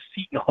going down to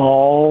Seton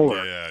Hall.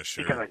 Yeah,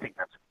 sure. Because I think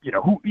that's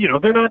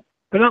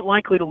they're not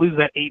likely to lose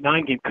that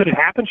 8-9 game. Could it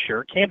happen?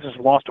 Sure. Kansas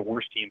has lost to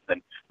worse teams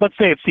than, let's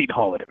say it's Seton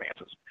Hall that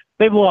advances.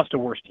 They've lost to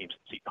worse teams than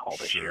Seton Hall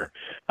this year.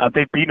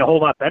 They've beaten a whole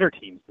lot better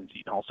teams than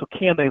Seton Hall. So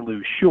can they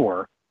lose?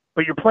 Sure.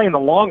 But you're playing the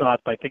long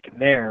odds by thinking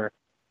there.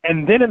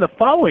 And then in the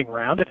following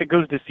round, if it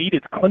goes to seed,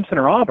 it's Clemson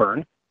or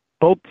Auburn,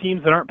 both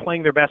teams that aren't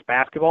playing their best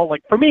basketball.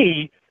 Like, for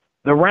me,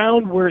 the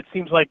round where it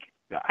seems like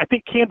I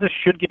think Kansas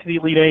should get to the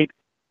Elite Eight.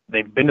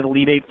 They've been to the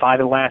Elite Eight 5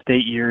 of the last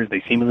 8 years.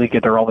 They seemingly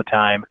get there all the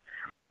time.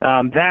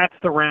 That's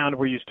the round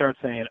where you start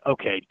saying,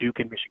 okay, Duke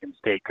and Michigan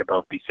State could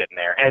both be sitting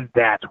there, and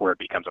that's where it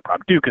becomes a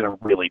problem. Duke is a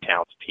really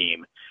talented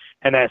team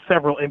and has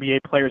several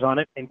NBA players on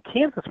it, and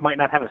Kansas might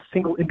not have a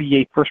single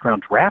NBA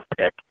first-round draft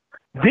pick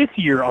this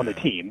year on the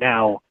team.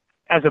 Now,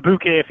 as a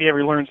bouquet, if he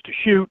ever learns to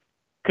shoot,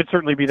 could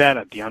certainly be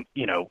that. De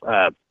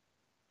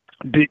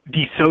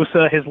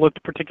Sosa has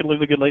looked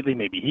particularly good lately.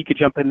 Maybe he could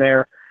jump in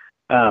there.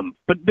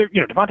 But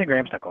Devontae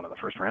Graham's not going to the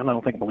first round. I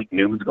don't think Malik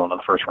Newman's going to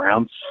the first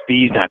round.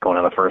 Steve's not going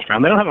to the first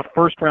round. They don't have a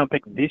first-round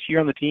pick this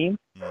year on the team.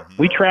 Mm-hmm.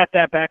 We tracked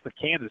that back with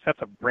Kansas.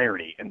 That's a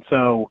rarity. And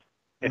so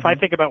if I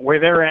think about where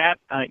they're at,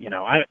 I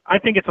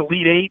think it's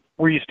Elite Eight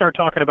where you start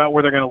talking about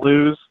where they're going to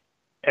lose.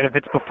 And if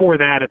it's before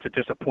that, it's a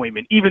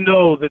disappointment, even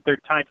though that they're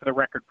tied to the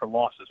record for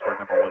losses for a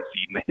number one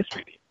seed in the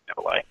history of the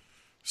NCAA.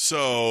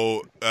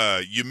 So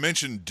you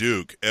mentioned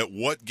Duke. At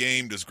what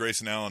game does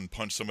Grayson Allen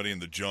punch somebody in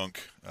the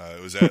junk?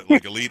 Was that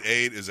like Elite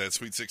 8? Is that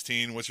Sweet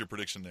 16? What's your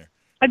prediction there?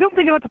 I don't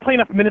think I'll have to play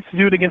enough minutes to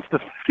do it against the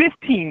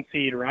 15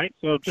 seed, right?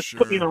 So just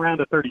put me in the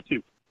round of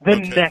 32. The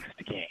next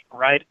game,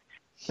 right?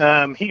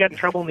 He got in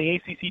trouble in the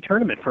ACC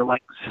tournament for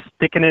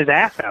sticking his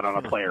ass out on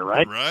a player,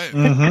 right? Right.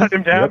 Mm-hmm. Cut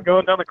him down,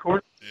 going down the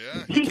court.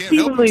 Yeah, he can't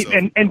help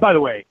himself. And by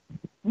the way,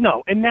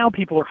 no, and now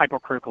people are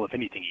hypercritical of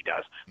anything he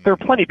does. There are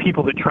plenty of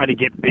people that try to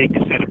get big to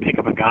set a pick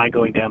of a guy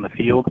going down the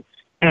field.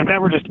 And if that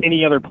were just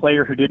any other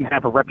player who didn't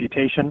have a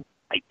reputation,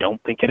 I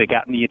don't think it had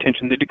gotten the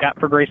attention that it got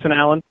for Grayson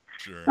Allen.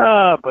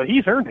 Sure. But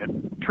he's earned it.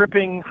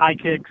 Tripping, high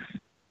kicks,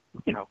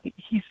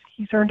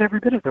 he's earned every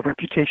bit of the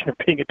reputation of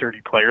being a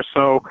dirty player.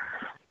 So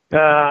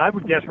I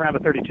would guess around a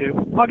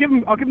 32. I'll give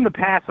him the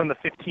pass on the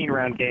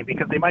 15-round game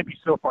because they might be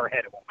so far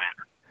ahead it won't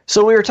matter.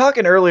 So we were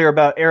talking earlier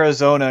about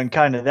Arizona and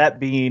kind of that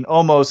being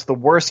almost the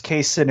worst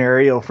case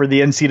scenario for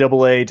the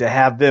NCAA to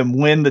have them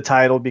win the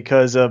title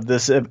because of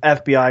this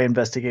FBI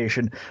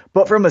investigation.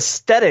 But from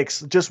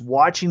aesthetics, just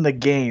watching the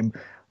game,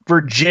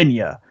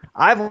 Virginia,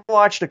 I've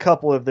watched a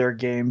couple of their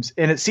games,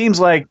 and it seems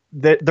like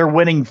that they're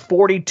winning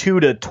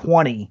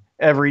 42-20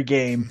 every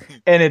game,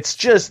 and it's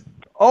just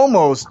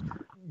almost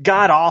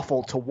god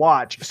awful to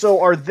watch. So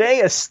are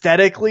they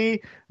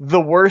aesthetically the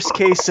worst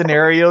case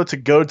scenario to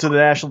go to the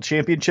national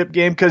championship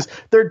game? Because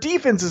their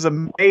defense is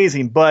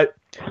amazing, but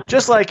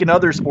just like in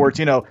other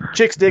sports,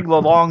 chicks dig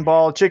the long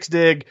ball, chicks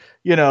dig,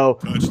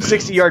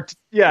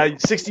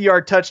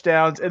 60-yard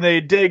touchdowns, and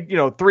they dig,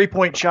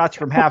 3-point shots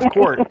from half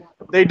court.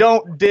 They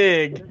don't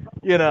dig,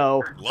 a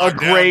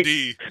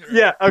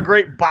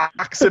great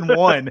box and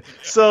one.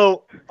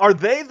 So are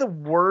they the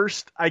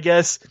worst, I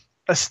guess,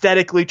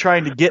 aesthetically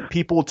trying to get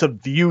people to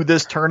view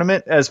this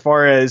tournament as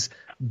far as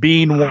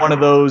being one of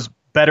those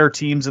better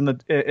teams in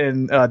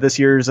this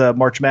year's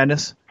March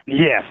Madness?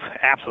 Yes,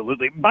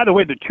 absolutely. By the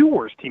way, the two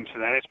worst teams for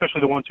that,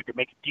 especially the ones who could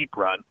make a deep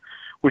run,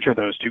 which are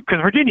those two. Because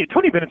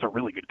Tony Bennett's a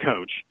really good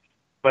coach,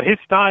 but his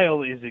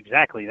style is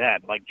exactly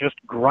that. Like, just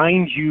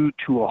grind you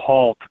to a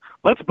halt.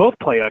 Let's both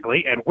play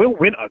ugly, and we'll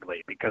win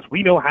ugly because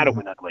we know how to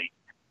win ugly.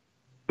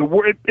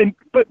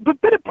 But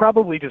Bennett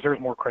probably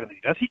deserves more credit than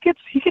he does. He gets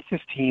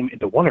his team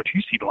into 1 or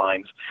 2 seed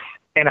lines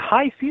and a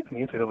high seed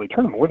in the NCAA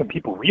tournament more than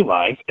people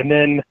realize. And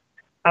then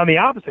on the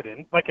opposite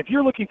end, like if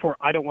you're looking for,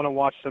 I don't want to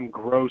watch some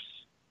gross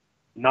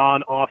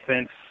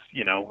non-offense,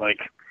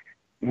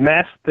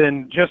 mess,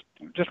 then just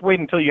wait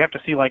until you have to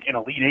see like an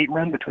Elite Eight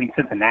run between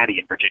Cincinnati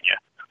and Virginia,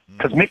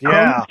 because Mick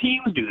Cronin's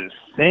teams do the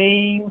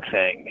same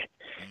thing.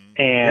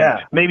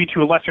 And maybe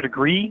to a lesser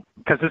degree,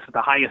 because this is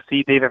the highest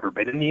seed they've ever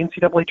been in the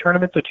NCAA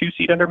tournament, the 2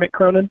 seed under Mick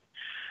Cronin.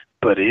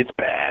 But it's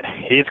bad.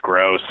 It's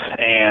gross.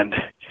 And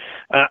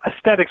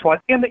aesthetics-wise,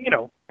 and,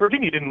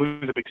 Virginia didn't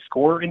lose a big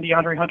scorer in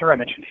DeAndre Hunter. I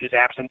mentioned his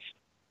absence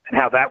and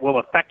how that will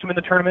affect him in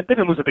the tournament. They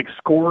didn't lose a big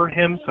scorer in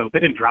him, so they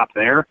didn't drop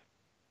there.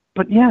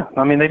 But,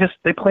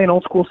 they play an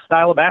old-school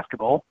style of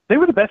basketball. They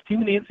were the best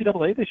team in the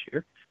NCAA this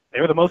year.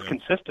 They were the most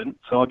consistent,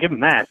 so I'll give them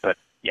that. But,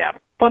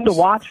 fun to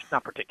watch,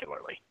 not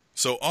particularly.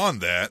 So on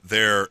that,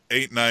 their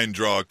 8-9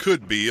 draw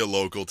could be a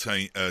local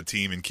team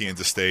in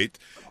Kansas State.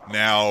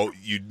 Now,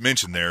 you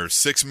mentioned their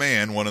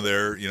 6-man, one of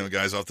their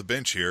guys off the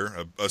bench here,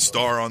 a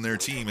star on their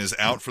team is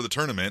out for the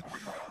tournament.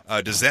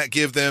 Does that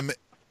give them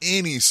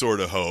any sort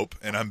of hope?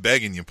 And I'm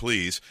begging you,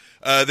 please,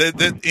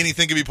 that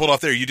anything can be pulled off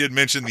there. You did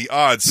mention the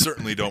odds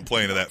certainly don't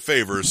play into that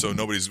favor, so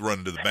nobody's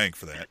running to the bank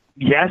for that.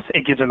 Yes,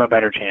 it gives them a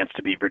better chance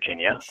to beat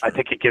Virginia. I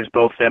think it gives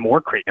both them or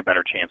Creighton a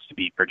better chance to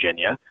beat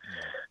Virginia.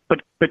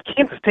 But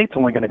Kansas State's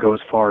only going to go as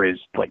far as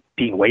like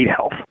Dean Wade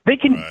health. They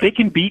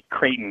can beat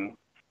Creighton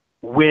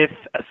with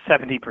a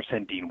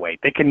 70% Dean Wade.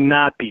 They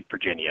cannot beat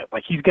Virginia.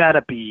 Like, he's got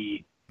to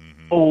be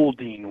old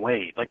Dean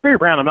Wade. Like Barry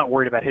Brown, I'm not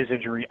worried about his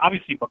injury.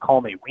 Obviously,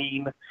 McCall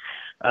Ween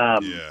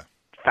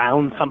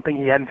found something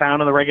he hadn't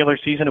found in the regular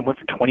season and went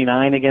for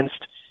 29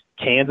 against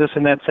Kansas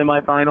in that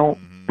semifinal.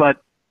 But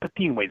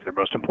Dean Wade's their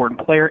most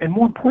important player, and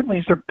more importantly,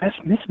 he's their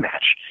best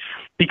mismatch.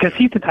 Because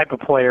he's the type of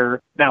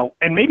player now,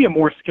 and maybe a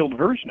more skilled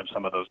version of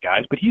some of those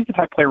guys, but he's the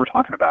type of player we're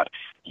talking about.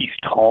 He's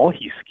tall,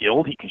 he's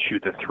skilled, he can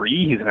shoot the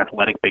three, he's an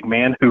athletic big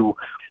man who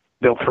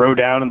they'll throw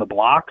down in the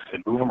blocks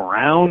and move him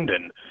around,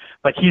 and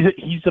like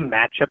he's a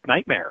matchup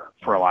nightmare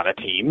for a lot of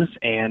teams,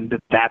 and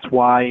that's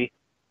why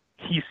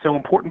he's so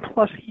important.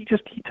 Plus, he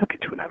took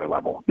it to another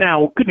level.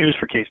 Now, good news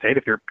for K-State,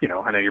 if you're,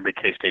 I know you're a big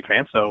K-State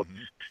fan, so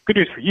good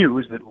news for you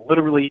is that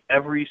literally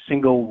every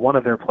single one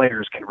of their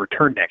players can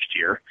return next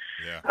year.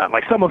 Yeah.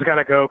 Like someone's got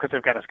to go because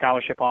they've got a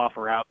scholarship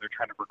offer out. They're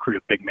trying to recruit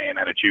a big man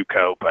out of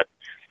JUCO, but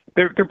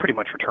they're pretty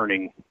much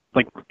returning.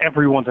 Like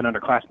everyone's an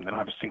underclassman. They don't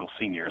have a single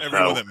senior.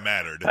 Everyone that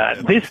mattered.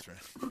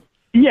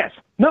 Yes.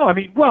 No,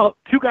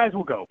 two guys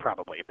will go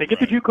probably. If they get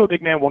the JUCO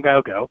big man, one guy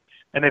will go,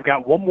 and they've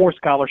got one more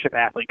scholarship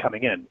athlete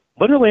coming in.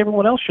 Literally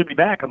everyone else should be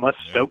back unless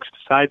Stokes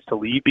decides to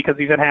leave because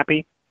he's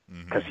unhappy.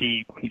 Because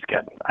he's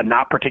got a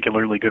not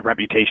particularly good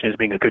reputation as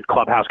being a good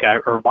clubhouse guy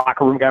or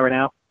locker room guy right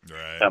now.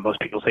 Right. Most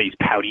people say he's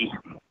pouty.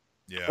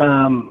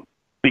 Yeah.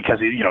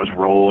 Because his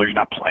role, or he's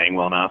not playing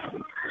well enough.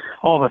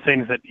 All the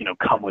things that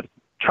come with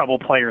trouble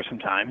players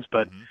sometimes.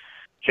 But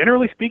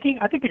generally speaking,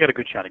 I think they got a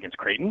good shot against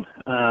Creighton.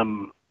 I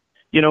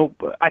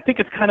think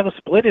it's kind of a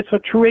split. It's a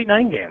true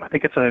 8-9 game. I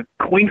think it's a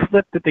coin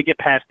flip that they get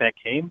past that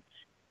game.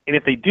 And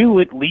if they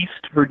do, at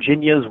least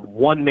Virginia's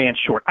one man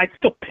short. I'd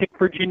still pick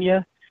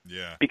Virginia.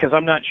 Yeah. Because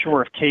I'm not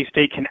sure if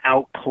K-State can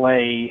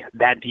outplay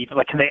that defense.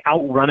 Like, can they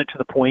outrun it to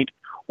the point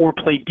or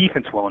play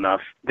defense well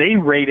enough? They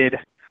rated,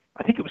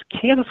 I think it was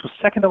Kansas was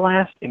second to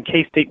last, and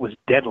K-State was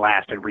dead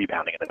last in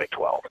rebounding in the Big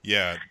 12.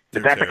 Yeah.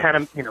 Is that the kind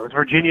of, is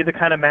Virginia the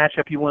kind of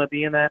matchup you want to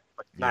be in that?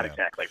 Not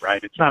exactly,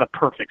 right? It's not a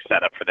perfect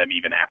setup for them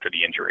even after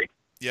the injury.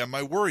 Yeah,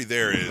 my worry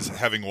there is,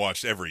 having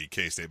watched every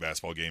K-State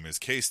basketball game, is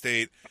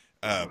K-State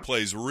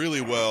plays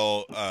really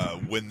well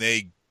when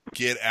they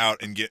get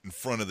out and get in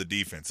front of the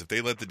defense. If they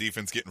let the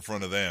defense get in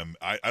front of them,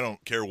 I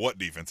don't care what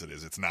defense it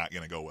is, it's not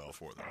going to go well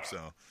for them.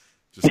 So,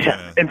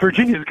 and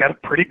Virginia's got a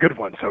pretty good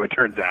one, so it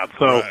turns out.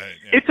 So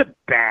it's a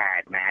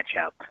bad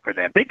matchup for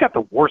them. They got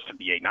the worst of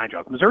the 8-9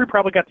 draws. Missouri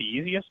probably got the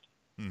easiest,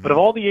 but of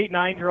all the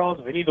 8-9 draws,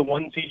 of any of the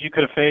 1 seeds you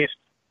could have faced,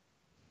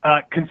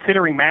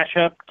 Considering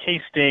matchup,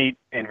 K-State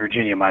and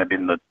Virginia might have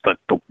been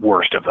the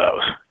worst of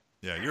those.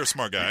 Yeah, you're a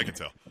smart guy. I can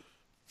tell.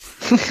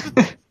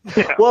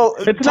 Yeah. Well,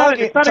 it's not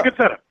a good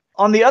setup.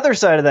 On the other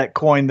side of that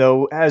coin,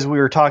 though, as we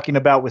were talking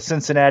about with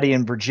Cincinnati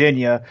and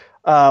Virginia,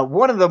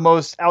 one of the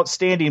most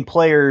outstanding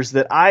players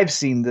that I've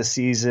seen this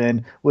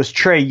season was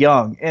Trae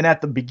Young. And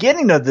at the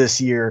beginning of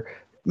this year,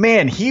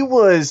 man, he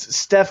was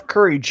Steph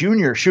Curry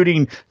Jr.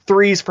 shooting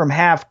threes from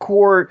half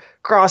court,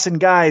 crossing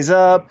guys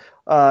up,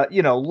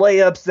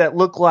 layups that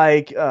look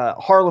like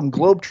Harlem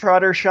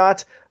Globetrotter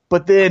shots.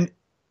 But then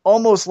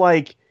almost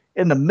like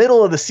in the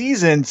middle of the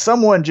season,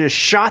 someone just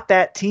shot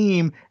that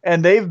team,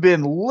 and they've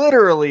been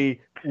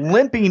literally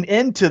limping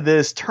into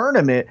this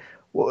tournament.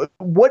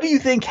 What do you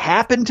think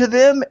happened to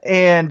them,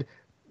 and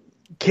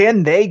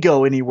can they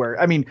go anywhere?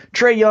 I mean,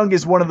 Trae Young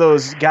is one of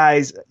those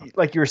guys,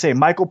 like you were saying,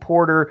 Michael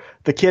Porter,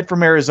 the kid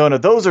from Arizona.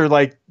 Those are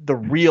like the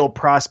real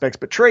prospects.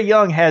 But Trae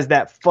Young has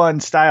that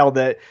fun style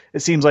that it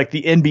seems like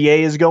the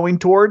NBA is going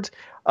towards.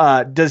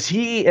 Does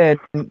he and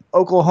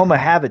Oklahoma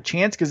have a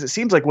chance? Because it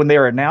seems like when they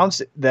were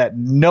announced that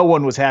no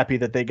one was happy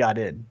that they got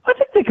in. I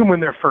think they can win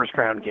their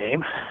first-round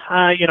game.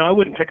 I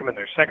wouldn't pick them in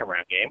their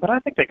second-round game, but I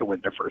think they can win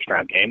their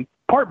first-round game.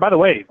 By the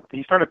way,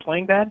 he started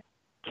playing bad.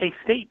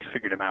 K-State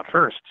figured him out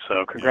first,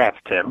 so congrats,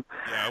 Tim.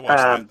 Yeah, I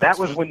watched that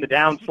was when the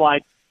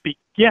downslide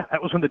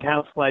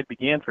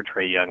began for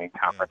Trae Young in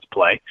conference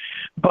play.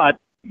 But,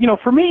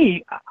 for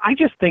me, I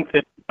just think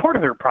that part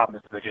of their problem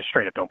is that they just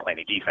straight up don't play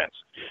any defense.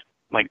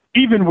 Like,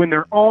 even when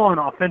they're on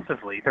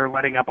offensively, they're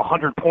letting up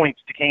 100 points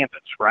to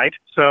Kansas, right?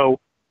 So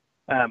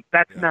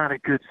that's not a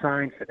good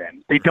sign for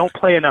them. They don't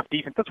play enough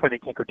defense. That's why they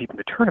can't go deep in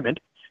the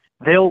tournament.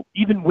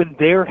 Even when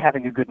they're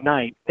having a good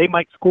night, they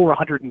might score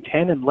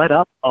 110 and let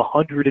up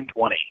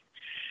 120.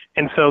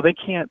 And so they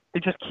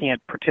just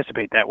can't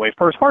participate that way. As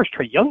far as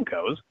Trae Young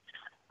goes,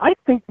 I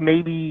think they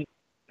maybe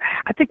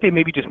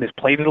just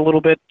misplayed it a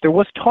little bit. There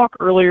was talk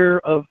earlier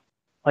of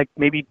like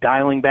maybe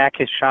dialing back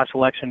his shot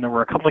selection. There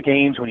were a couple of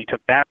games when he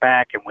took that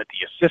back and went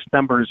the assist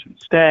numbers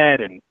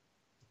instead. And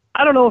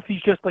I don't know if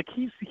he's just like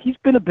he's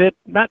been a bit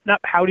not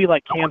pouty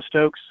like Cam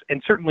Stokes,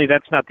 and certainly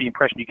that's not the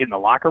impression you get in the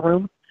locker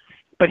room.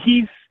 But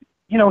he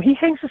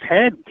hangs his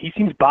head. He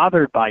seems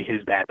bothered by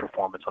his bad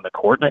performance on the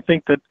court, and I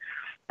think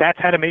that's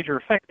had a major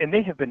effect. And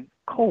they have been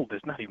cold does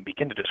not even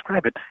begin to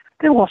describe it.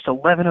 They lost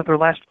 11 of their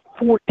last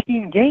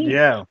 14 games.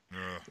 Yeah,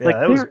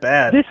 that was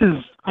bad.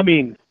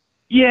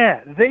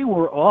 They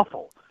were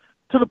awful.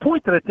 To the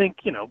point that I think,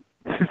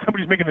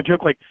 somebody's making a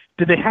joke like,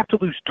 did they have to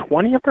lose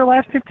 20 of their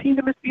last 15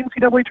 to miss the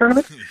NCAA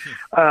tournament?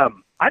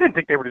 I didn't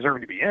think they were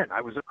deserving to be in.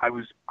 I was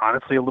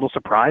honestly a little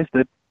surprised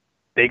that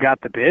they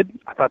got the bid.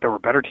 I thought there were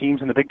better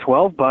teams in the Big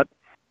 12, but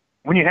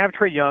when you have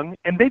Trae Young,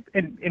 and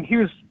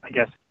here's, I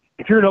guess,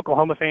 if you're an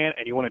Oklahoma fan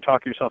and you want to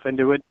talk yourself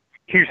into it,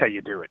 here's how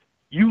you do it.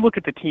 You look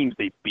at the teams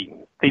they've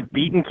beaten. They've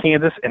beaten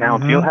Kansas and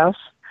Allen Fieldhouse.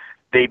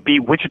 They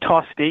beat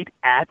Wichita State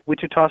at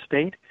Wichita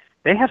State.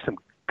 They have some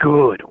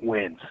good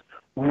wins,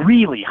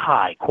 really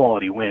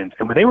high-quality wins.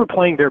 And when they were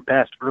playing their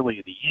best early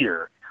in the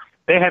year,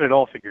 they had it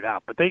all figured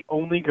out. But they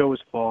only go as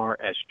far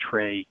as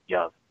Trae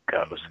Young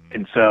goes.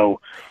 And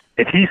so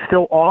if he's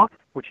still off,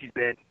 which he's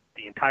been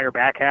the entire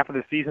back half of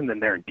the season, then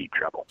they're in deep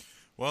trouble.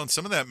 Well, and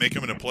some of that may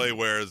come into play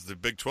whereas the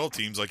Big 12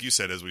 teams, like you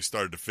said, as we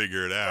started to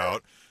figure it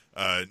out,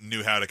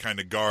 knew how to kind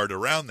of guard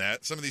around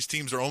that. Some of these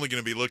teams are only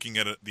going to be looking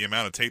at the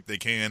amount of tape they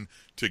can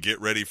to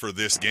get ready for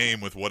this game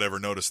with whatever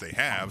notice they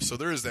have. So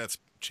there is that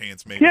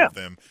chance maybe of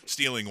them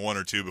stealing one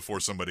or two before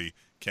somebody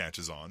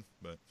catches on.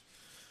 But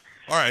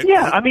all right.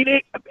 Yeah, I mean,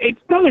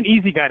 it's not an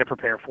easy guy to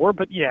prepare for,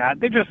 but yeah,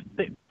 their defense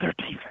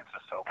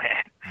is so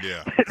bad.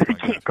 Yeah. They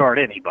can't guard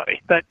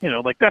anybody. That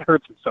that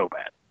hurts them so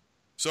bad.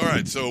 So, all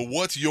right, so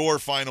what's your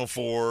Final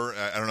Four?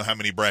 I don't know how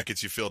many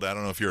brackets you filled out. I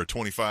don't know if you're a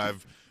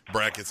 25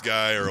 brackets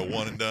guy or a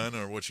one and done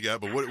or what you got,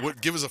 but what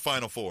give us a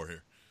Final Four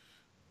here.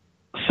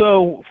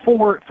 So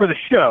for the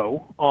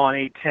show on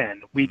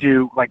 810,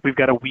 we've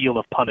got a wheel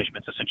of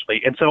punishments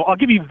essentially, and so I'll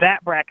give you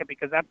that bracket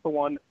because that's the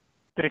one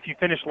that if you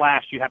finish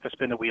last, you have to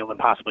spin the wheel and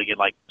possibly get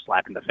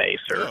slapped in the face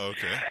or,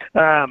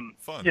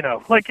 Fun.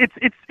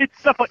 It's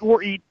stuff like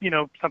or eat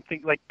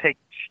something like take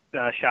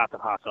shots of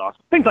hot sauce,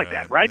 things like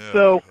that, right? Yeah.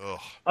 So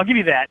I'll give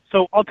you that.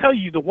 So I'll tell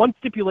you the one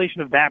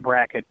stipulation of that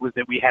bracket was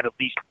that we had at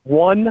least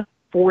one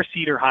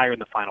 4-seeder higher in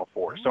the Final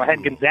Four. So I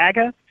had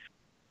Gonzaga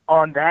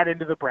on that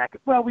end of the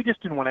bracket. Well, we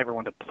just didn't want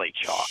everyone to play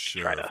chalk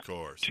to try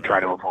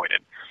to avoid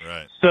it.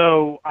 Right.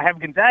 So I have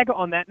Gonzaga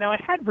on that. Now,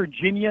 I had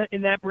Virginia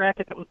in that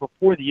bracket. That was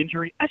before the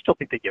injury. I still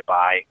think they get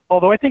by.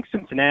 Although I think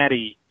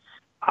Cincinnati,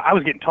 I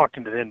was getting talked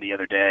into them the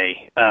other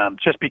day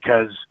just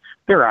because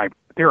their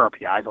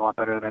RPI is a lot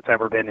better than it's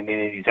ever been in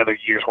any of these other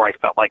years where I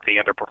felt like they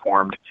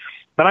underperformed.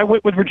 But I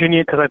went with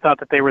Virginia because I thought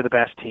that they were the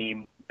best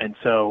team. And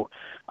so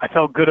I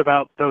felt good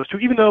about those two,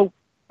 even though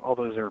all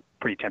those are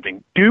pretty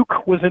tempting.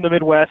 Duke was in the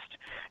Midwest,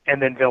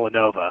 and then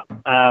Villanova.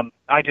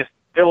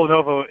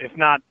 Villanova, if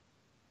not,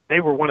 they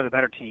were one of the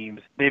better teams.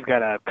 They've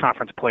got a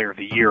Conference Player of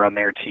the Year on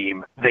their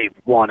team. They've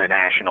won a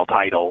national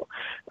title.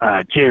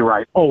 Jay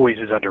Wright always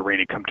is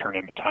underrated come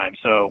tournament time.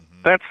 So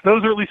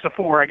those are at least the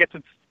four. I guess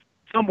it's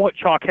somewhat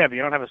chalk heavy.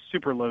 I don't have a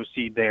super low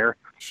seed there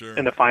Sure.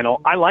 in the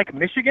final. I like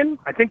Michigan.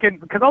 I think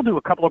because I'll do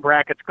a couple of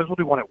brackets because we'll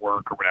do one at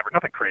work or whatever.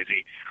 Nothing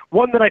crazy.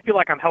 One that I feel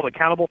like I'm held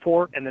accountable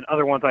for, and then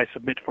other ones I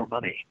submit for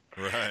money.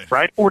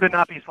 Right? Or to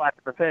not be slapped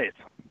in the face.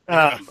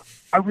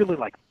 I really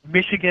like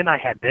Michigan. I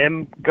had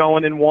them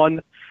going in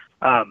one.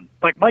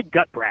 Like my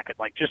gut bracket,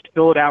 like just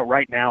fill it out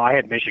right now. I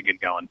had Michigan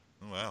going.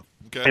 Oh, wow.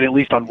 Okay. And at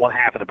least on one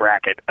half of the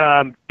bracket.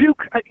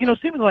 Duke,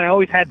 seemingly I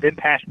always had them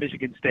past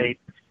Michigan State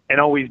and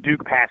always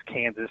Duke past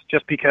Kansas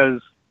just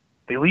because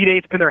the Elite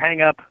Eight's been their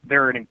hang-up.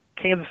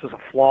 Kansas is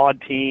a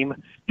flawed team.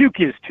 Duke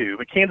is too,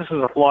 but Kansas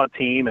is a flawed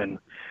team, and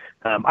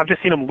I've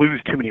just seen them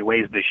lose too many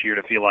ways this year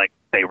to feel like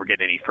they were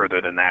getting any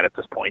further than that at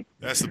this point.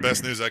 That's the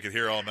best news I could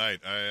hear all night.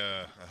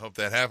 I hope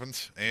that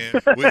happens.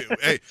 And all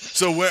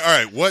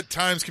right, what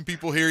times can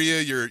people hear you?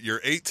 You're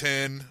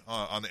 8:10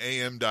 on the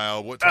AM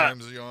dial. What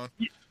times are you on?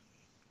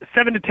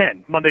 7 to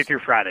 10, Monday through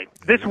Friday.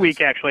 This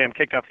week, actually, I'm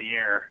kicked off the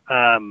air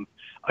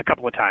a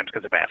couple of times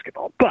because of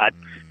basketball. But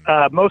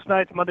most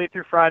nights, Monday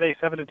through Friday,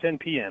 7 to 10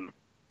 p.m.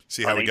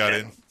 See how we got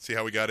in? See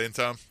how we got in,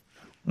 Tom?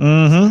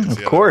 Mm-hmm.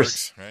 Of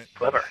course. Works, right?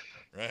 Clever.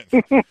 Right.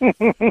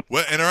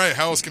 Well, and all right,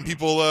 how else can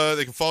people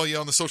they can follow you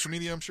on the social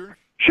media, I'm sure?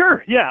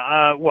 Sure,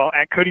 yeah.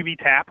 At Cody v.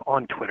 Tapp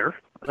on Twitter.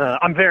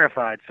 I'm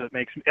verified, so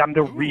I'm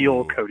the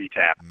real Cody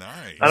Tapp.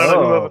 Nice. I don't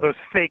know who those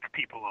fake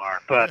people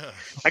are, but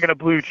I got a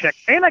blue check,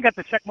 and I got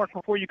the check mark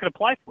before you could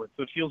apply for it,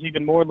 so it feels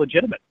even more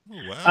legitimate. Oh,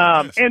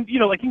 wow, nice. And you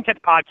can catch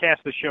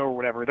podcasts, the show, or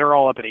whatever. They're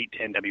all up at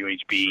 810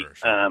 WHB.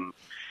 Sure.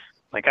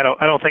 I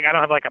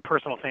don't have like a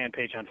personal fan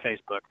page on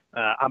Facebook.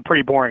 I'm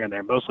pretty boring on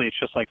there. Mostly it's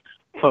just like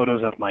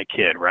photos of my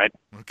kid, right?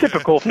 Okay.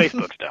 Typical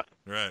Facebook stuff.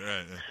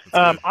 Right.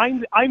 Yeah,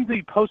 I'm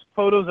the post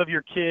photos of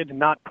your kid,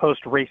 not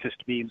post racist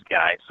memes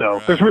guy.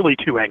 So there's really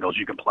two angles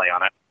you can play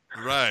on it.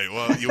 Right.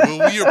 Well,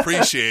 we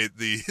appreciate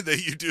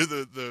that you do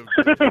the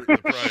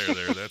prior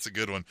there. That's a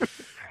good one.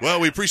 Well,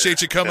 we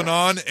appreciate you coming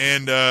on,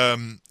 and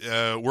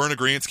we're in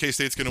agreement.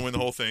 K-State's going to win the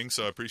whole thing,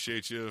 so I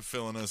appreciate you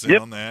filling us in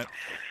on that.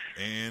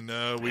 And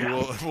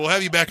we'll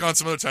have you back on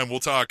some other time. We'll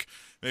talk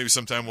maybe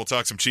sometime. We'll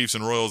talk some Chiefs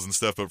and Royals and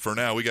stuff. But for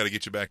now, we got to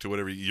get you back to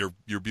whatever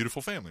your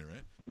beautiful family,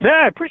 right?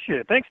 Yeah, I appreciate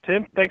it. Thanks,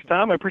 Tim. Thanks,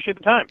 Tom. I appreciate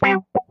the time.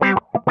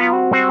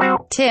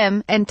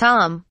 Tim and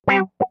Tom.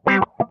 All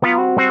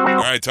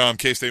right, Tom.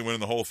 K-State winning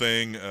the whole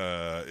thing.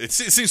 It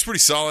seems pretty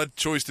solid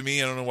choice to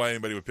me. I don't know why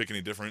anybody would pick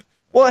any different.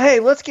 Well, hey,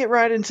 let's get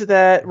right into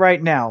that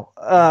right now.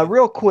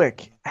 Real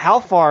quick,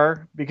 how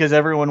far, because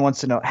everyone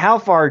wants to know, how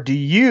far do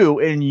you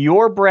in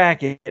your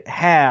bracket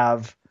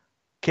have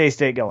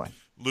K-State going?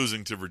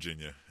 Losing to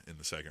Virginia in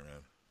the second round.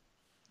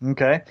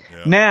 Okay.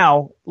 Yeah.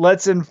 Now,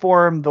 let's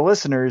inform the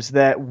listeners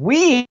that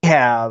we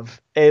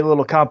have a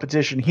little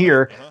competition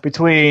here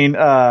between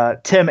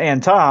Tim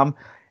and Tom,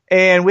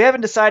 and we haven't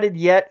decided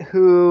yet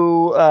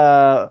who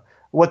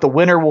what the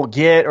winner will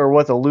get or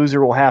what the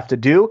loser will have to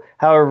do.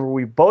 However,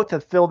 we both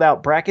have filled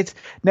out brackets.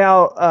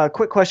 Now,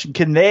 quick question.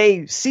 Can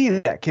they see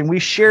that? Can we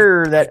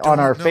share that on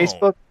our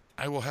Facebook?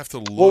 I will have to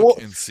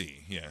look and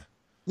see. Yeah.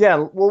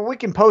 Yeah, well, we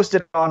can post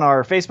it on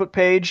our Facebook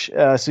page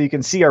so you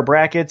can see our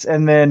brackets.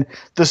 And then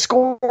the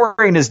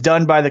scoring is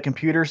done by the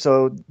computer,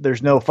 so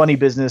there's no funny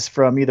business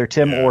from either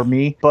Tim or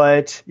me.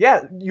 But,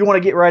 yeah, you want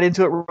to get right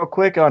into it real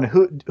quick on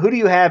who do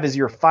you have as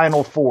your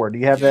final four? Do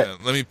you have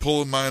that? Let me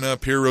pull mine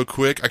up here real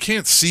quick. I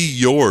can't see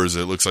yours,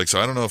 it looks like,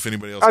 so I don't know if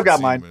anybody else I've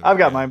got mine. I've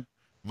got mine.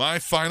 My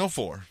final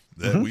four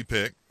that we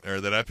picked, or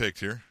that I picked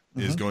here,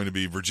 is going to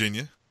be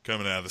Virginia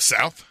coming out of the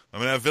South. I'm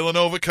going to have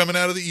Villanova coming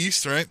out of the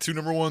East, right? 2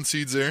 number 1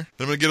 seeds there.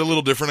 Then I'm going to get a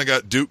little different. I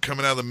got Duke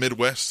coming out of the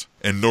Midwest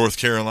and North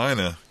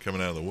Carolina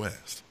coming out of the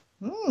West.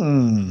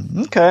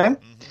 Okay.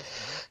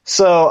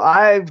 So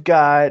I've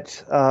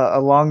got,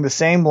 along the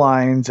same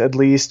lines, at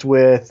least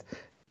with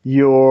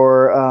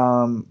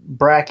your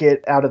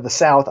bracket out of the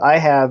South, I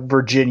have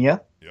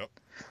Virginia. Yep.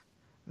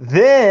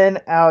 Then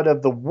out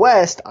of the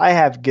West, I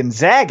have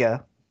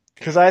Gonzaga,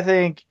 because I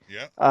think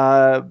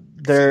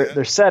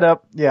they're set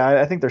up. Yeah,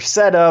 I think they're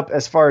set up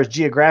as far as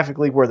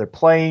geographically where they're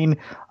playing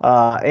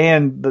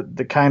and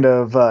the kind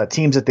of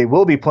teams that they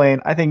will be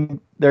playing. I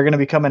think they're going to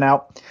be coming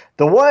out.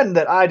 The one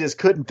that I just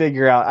couldn't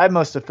figure out, I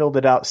must have filled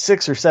it out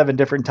 6 or 7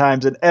 different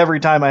times, and every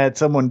time I had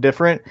someone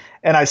different,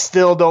 and I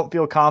still don't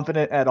feel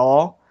confident at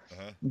all.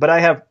 But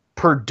I have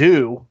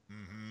Purdue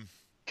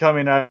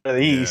coming out of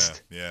the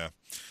East. Yeah.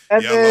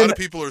 And a lot of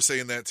people are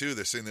saying that too.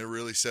 They're saying they're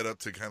really set up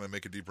to kind of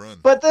make a deep run.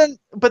 But then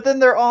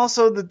they're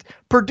also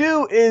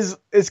Purdue is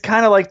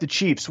kind of like the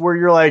Chiefs, where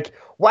you're like,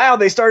 wow,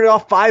 they started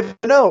off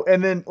 5-0,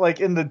 and then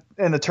like in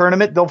the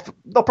tournament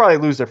they'll probably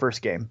lose their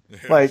first game.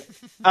 Like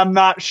I'm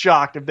not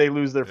shocked if they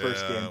lose their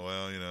first game.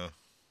 Well,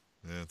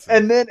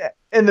 and then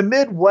in the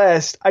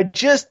Midwest,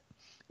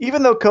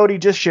 even though Cody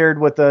just shared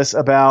with us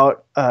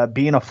about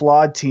being a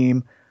flawed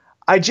team,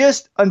 I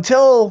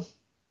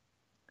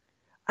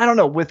don't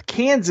know. With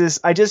Kansas,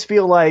 I just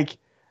feel like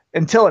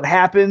until it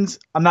happens,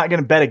 I'm not going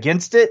to bet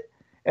against it.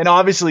 And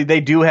obviously,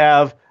 they do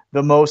have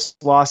the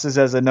most losses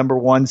as a number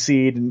 1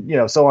 seed,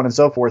 and so on and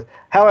so forth.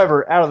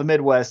 However, out of the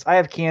Midwest, I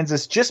have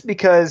Kansas just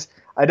because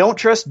I don't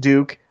trust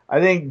Duke. I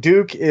think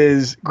Duke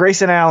is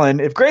Grayson Allen.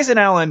 If Grayson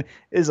Allen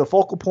is a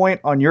focal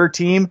point on your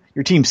team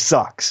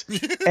sucks.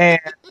 And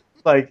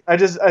like, I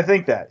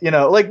think that,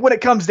 like when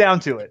it comes down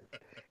to it.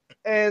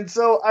 And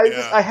so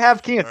I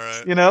have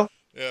Kansas, right.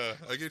 Yeah,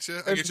 I get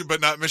you,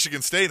 but not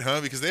Michigan State,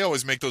 huh? Because they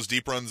always make those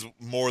deep runs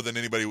more than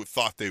anybody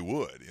thought they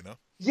would,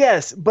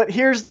 Yes, but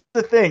here's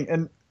the thing,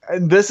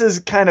 and this is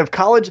kind of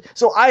college.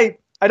 So I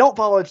don't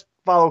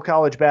follow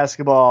college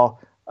basketball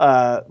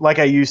like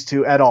I used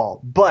to at all,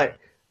 but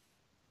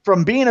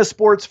from being a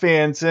sports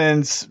fan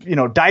since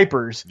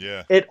diapers,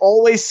 it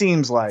always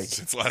seems like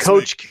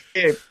Coach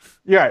K.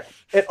 Yeah,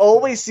 it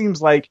always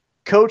seems like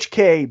Coach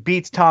K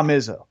beats Tom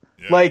Izzo.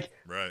 Yeah, like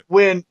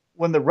when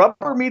the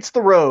rubber meets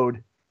the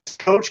road,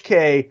 Coach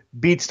K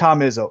beats Tom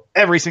Izzo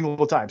every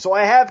single time. So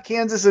I have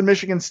Kansas and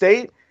Michigan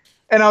State,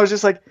 and I was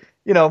just like,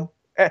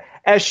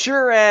 as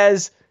sure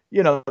as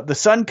the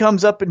sun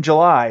comes up in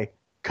July,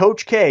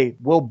 Coach K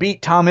will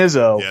beat Tom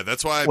Izzo. Yeah,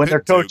 that's why when they're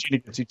coaching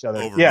against each other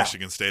over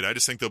Michigan State. I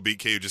just think they'll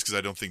beat KU just because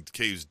I don't think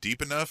KU's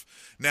deep enough.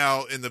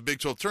 Now in the Big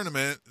 12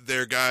 tournament,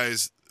 they're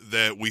guys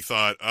that we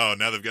thought, oh,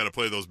 now they've got to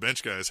play those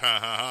bench guys. Ha,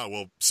 ha, ha.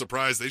 Well,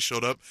 surprise, they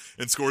showed up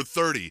and scored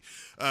 30.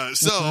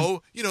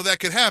 So, that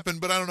could happen,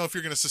 but I don't know if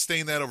you're going to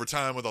sustain that over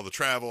time with all the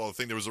travel. I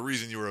think there was a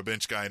reason you were a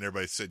bench guy and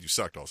everybody said you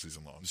sucked all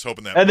season long. Just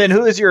hoping that. And then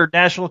who is your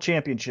national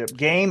championship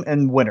game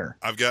and winner?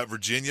 I've got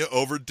Virginia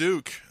over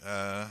Duke.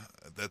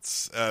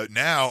 That's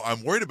now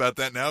I'm worried about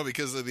that now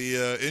because of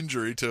the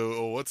injury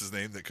to, what's his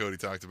name that Cody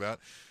talked about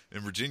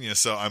in Virginia.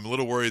 So I'm a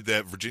little worried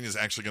that Virginia's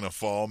actually going to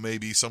fall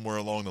maybe somewhere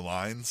along the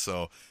line.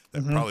 So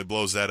that probably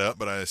blows that up,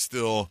 but I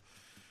still,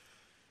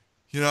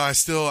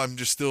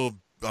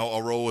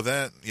 I'll roll with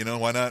that.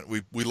 Why not?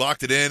 We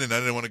locked it in, and I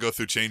didn't want to go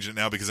through changing it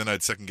now because then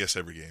I'd second guess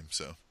every game.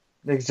 So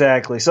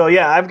exactly. So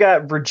yeah, I've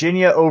got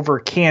Virginia over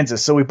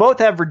Kansas. So we both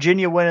have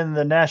Virginia winning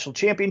the national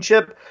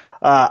championship.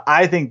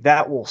 I think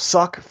that will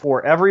suck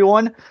for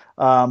everyone.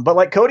 But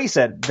like Cody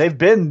said, they've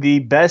been the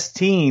best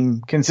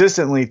team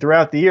consistently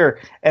throughout the year,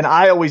 and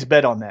I always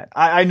bet on that.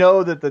 I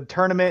know that the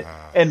tournament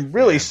and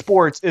really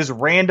sports is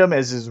random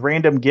as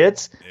random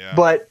gets,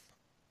 but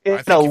in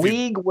a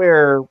league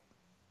where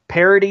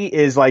parity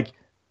is like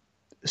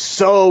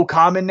so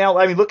common now.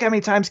 I mean, look how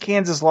many times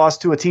Kansas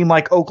lost to a team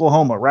like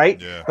Oklahoma, right?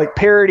 Yeah. Like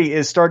parity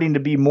is starting to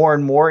be more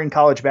and more in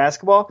college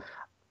basketball.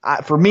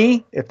 For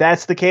me, if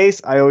that's the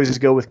case, I always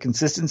just go with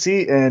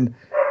consistency, and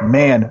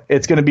man,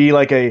 it's going to be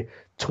like a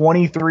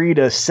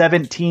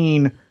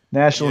 23-17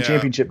 national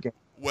championship game.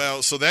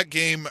 Well, so that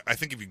game, I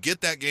think if you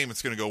get that game,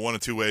 it's going to go one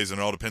of two ways, and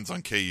it all depends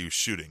on KU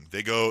shooting.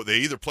 They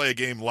either play a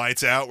game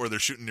lights out where they're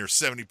shooting near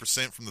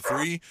 70% from the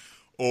three,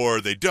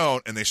 or they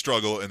don't and they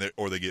struggle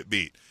or they get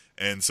beat.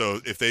 And so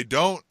if they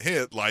don't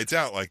hit lights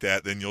out like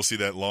that, then you'll see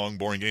that long,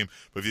 boring game.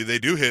 But if they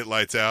do hit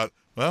lights out,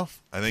 well,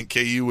 I think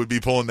KU would be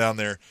pulling down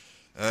their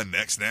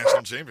next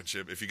national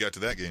championship if you got to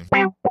that game.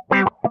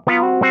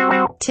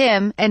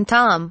 Tim and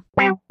Tom.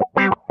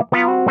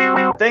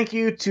 Thank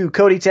you to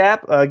Cody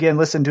Tapp. Again,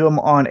 listen to him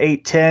on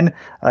 810.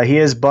 He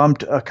has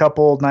bumped a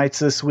couple nights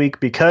this week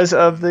because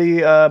of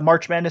the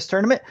March Madness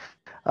tournament.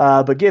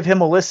 But give him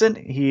a listen.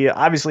 He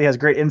obviously has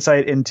great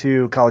insight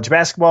into college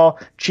basketball,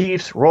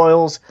 Chiefs,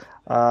 Royals,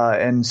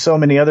 and so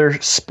many other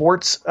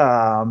sports.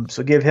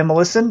 So give him a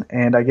listen.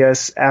 And I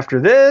guess after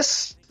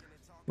this,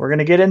 we're going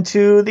to get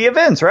into the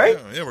events, right?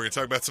 Yeah, we're going to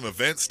talk about some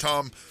events.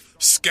 Tom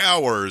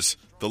scours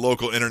the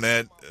local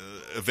internet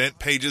event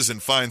pages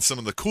and finds some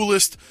of the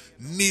coolest,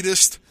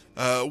 neatest,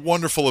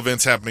 wonderful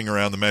events happening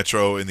around the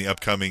metro in the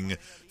upcoming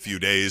few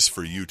days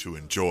for you to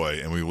enjoy.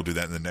 And we will do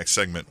that in the next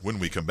segment when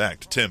we come back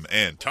to Tim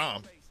and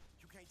Tom.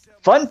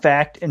 Fun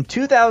fact, in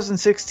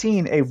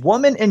 2016, a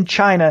woman in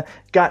China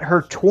got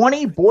her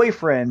 20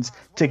 boyfriends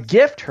to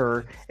gift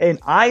her an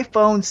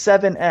iPhone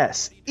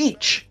 7S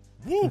each.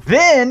 Woo.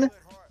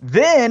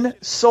 Then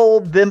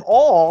sold them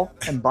all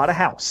and bought a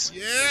house.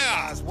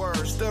 Yeah.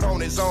 Word stood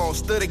on his own,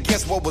 stood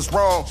against what was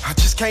wrong. I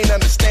just can't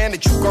understand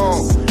that you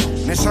gone.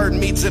 And it's hurting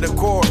me to the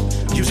core.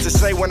 Used to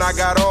say when I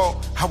got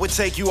on, I would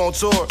take you on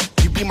tour.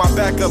 You'd be my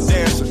backup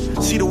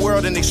dancer, see the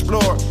world and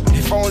explore.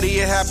 If only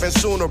it happened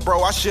sooner,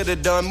 bro, I should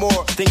have done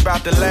more. Think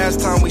about the last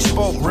time we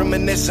spoke,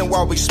 reminiscing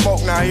while we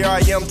smoke. Now here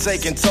I am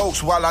taking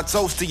toast while I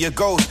toast to your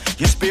ghost.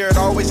 Your spirit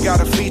always got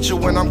a feature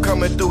when I'm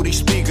coming through these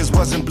speakers.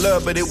 Wasn't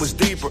blood, but it was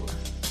deeper.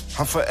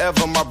 I'm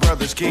forever my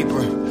brother's keeper.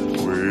 Weight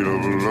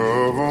of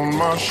love on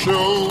my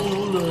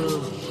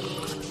shoulder.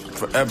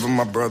 Forever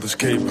my brother's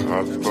keeper.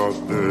 I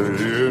thought that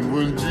it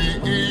would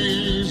be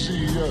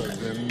easier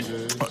than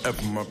this.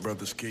 Forever my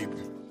brother's keeper.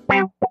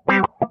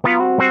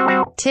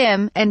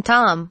 Tim and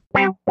Tom.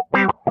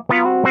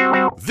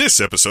 This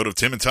episode of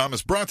Tim and Tom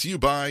is brought to you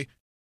by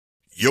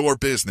Your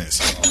Business.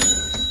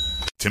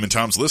 Tim and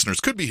Tom's listeners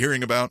could be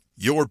hearing about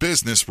your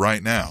business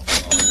right now.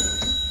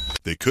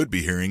 They could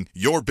be hearing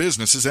your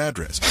business's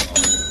address,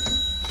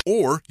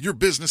 or your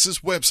business's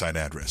website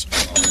address,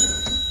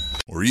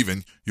 or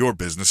even your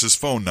business's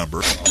phone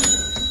number.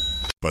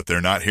 But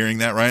they're not hearing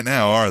that right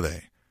now, are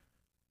they?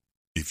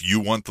 If you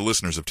want the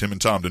listeners of Tim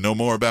and Tom to know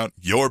more about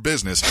your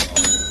business,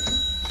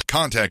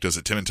 contact us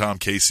at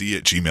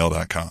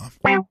timandtomkc@gmail.com.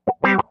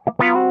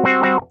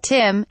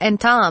 Tim and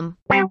Tom.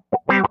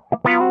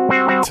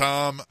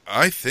 Tom,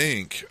 I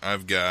think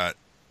I've got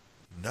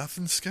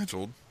nothing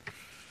scheduled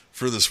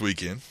for this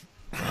weekend.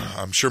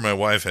 I'm sure my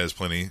wife has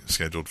plenty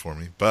scheduled for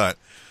me, but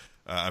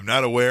I'm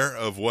not aware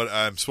of what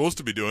I'm supposed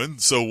to be doing.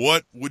 So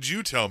what would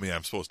you tell me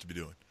I'm supposed to be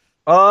doing?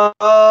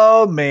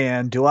 Oh,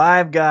 man, do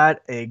I've got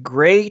a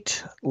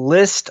great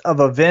list of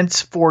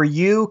events for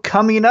you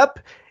coming up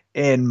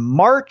in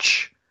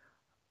March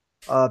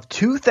of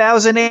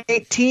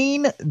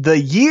 2018, the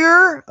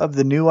year of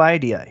the new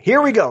idea.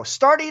 Here we go.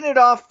 Starting it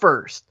off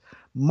first,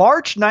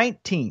 March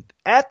 19th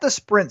at the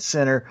Sprint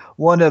Center,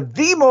 one of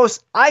the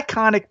most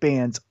iconic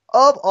bands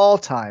of all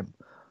time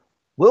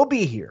will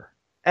be here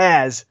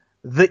as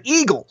the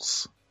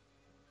Eagles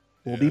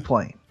will be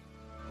playing.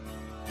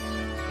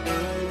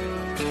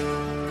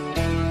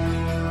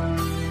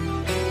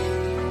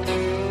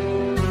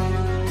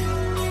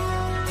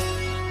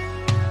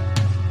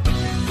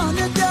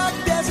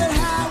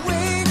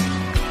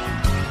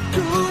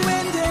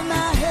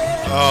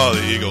 Oh,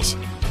 the Eagles.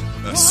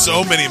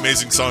 So many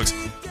amazing songs.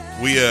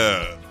 We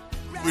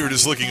were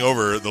just looking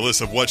over the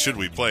list of what should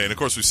we play, and of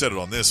course we said it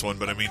on this one,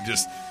 but I mean,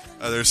 just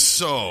there's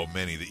so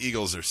many. The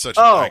Eagles are such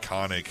an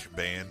iconic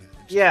band.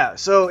 Yeah,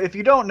 so if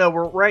you don't know,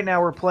 right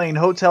now we're playing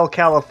Hotel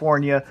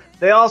California.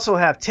 They also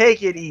have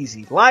Take It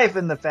Easy, Life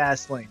in the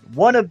Fast Lane,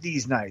 One of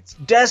These Nights,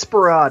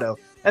 Desperado,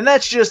 and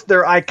that's just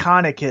their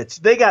iconic hits.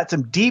 They got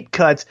some deep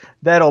cuts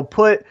that'll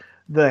put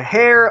the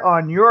hair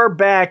on your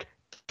back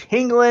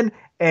tingling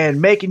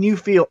and making you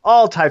feel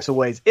all types of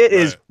ways. It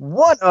is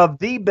one of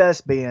the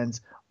best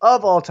bands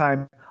of all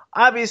time.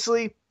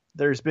 Obviously,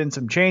 there's been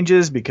some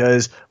changes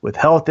because with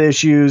health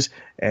issues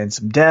and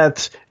some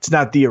deaths, it's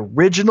not the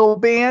original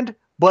band,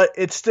 but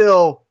it's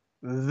still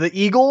the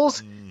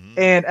Eagles. Mm-hmm.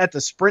 And at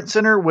the Sprint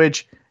Center,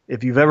 which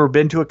if you've ever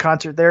been to a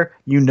concert there,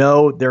 you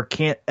know there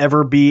can't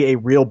ever be a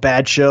real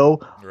bad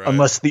show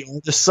unless the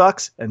artist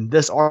sucks, and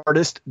this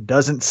artist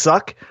doesn't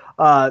suck.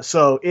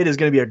 So it is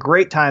going to be a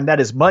great time. That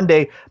is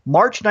Monday,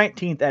 March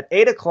 19th at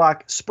 8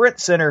 o'clock, Sprint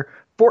Center,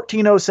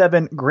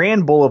 1407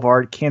 Grand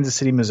Boulevard, Kansas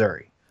City,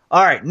 Missouri.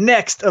 All right,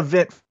 next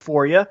event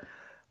for you,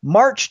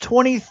 March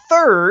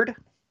 23rd.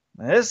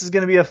 This is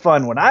going to be a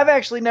fun one. I've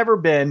actually never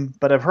been,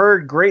 but I've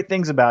heard great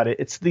things about it.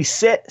 It's the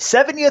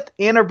 70th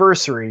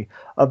anniversary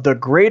of the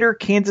Greater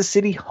Kansas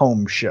City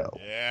Home Show.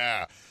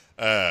 Yeah,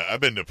 I've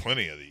been to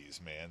plenty of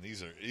these, man.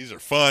 These are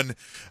fun,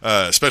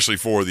 especially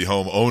for the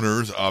home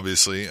owners.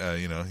 Obviously,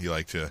 you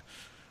like to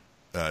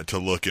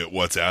look at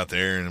what's out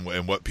there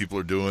and what people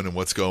are doing and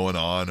what's going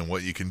on and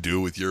what you can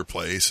do with your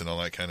place and all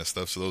that kind of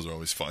stuff. So those are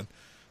always fun.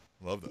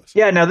 Love those.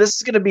 Yeah, now this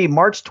is going to be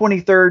March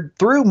 23rd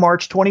through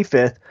March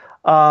 25th.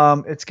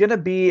 It's going to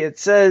be, it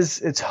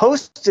says it's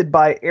hosted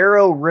by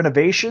Arrow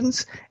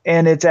Renovations,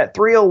 and it's at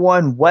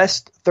 301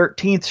 West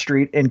 13th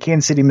Street in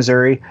Kansas City,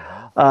 Missouri.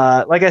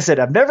 Like I said,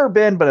 I've never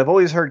been, but I've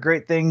always heard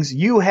great things.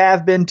 You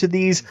have been to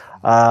these.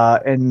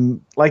 And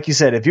like you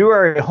said, if you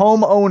are a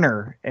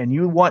homeowner and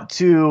you want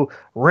to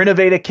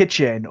renovate a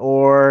kitchen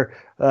or,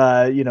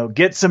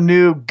 get some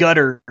new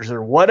gutters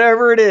or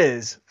whatever it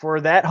is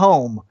for that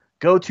home,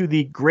 go to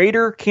the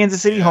Greater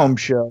Kansas City Home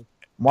Show,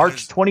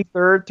 March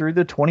 23rd through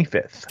the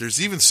 25th. There's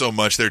even so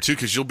much there, too,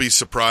 because you'll be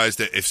surprised,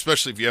 that,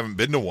 especially if you haven't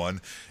been to one.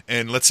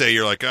 And let's say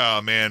you're like,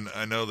 oh, man,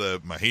 I know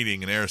my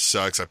heating and air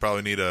sucks. I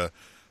probably need a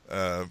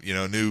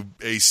new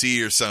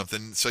AC or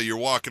something. So you're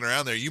walking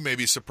around there. You may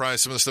be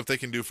surprised some of the stuff they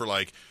can do for,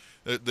 like,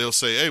 they'll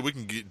say, hey, we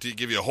can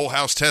give you a whole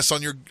house test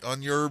on your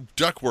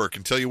ductwork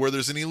and tell you where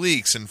there's any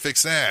leaks and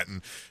fix that.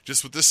 And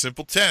just with this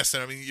simple test.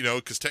 And I mean,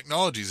 because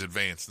technology's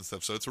advanced and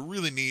stuff. So it's a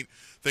really neat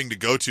thing to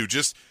go to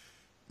just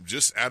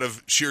out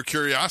of sheer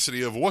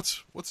curiosity of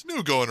what's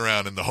new going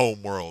around in the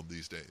home world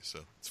these days.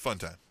 So it's a fun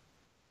time.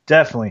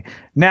 Definitely.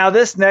 Now,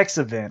 this next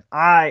event,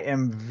 I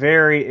am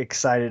very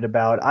excited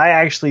about. I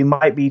actually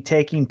might be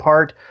taking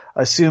part,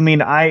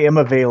 assuming I am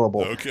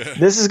available. Okay.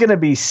 This is going to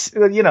be,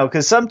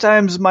 because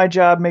sometimes my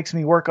job makes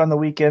me work on the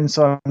weekend,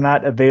 so I'm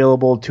not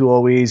available to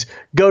always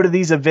go to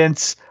these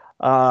events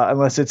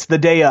unless it's the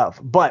day of.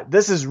 But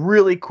this is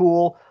really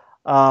cool.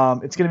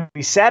 It's going to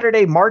be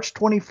Saturday, March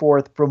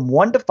 24th from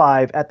 1 to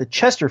 5 at the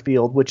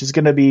Chesterfield, which is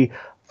going to be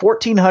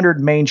 1400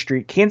 Main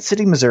Street, Kansas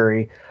City,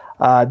 Missouri.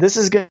 This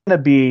is going to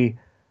be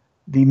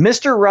the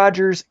Mr.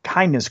 Rogers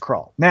Kindness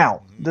Crawl.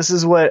 Now, this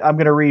is what I'm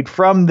going to read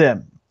from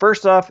them.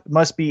 First off, it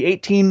must be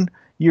 18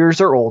 years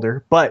or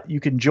older, but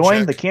you can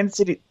join the Kansas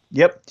City.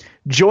 Yep.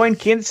 Join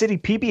Kansas City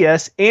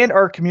PBS and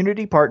our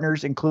community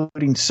partners,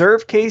 including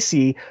Serve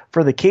KC,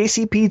 for the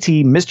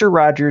KCPT Mr.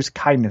 Rogers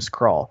Kindness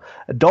Crawl.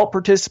 Adult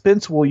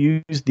participants will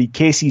use the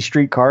KC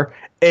streetcar,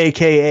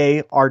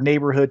 a.k.a. our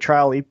neighborhood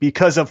trolley,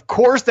 because of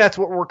course that's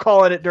what we're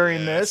calling it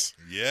during this.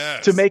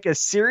 Yes. To make a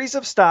series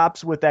of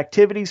stops with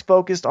activities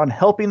focused on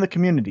helping the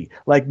community,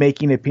 like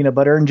making a peanut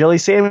butter and jelly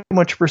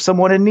sandwich for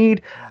someone in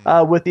need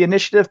with the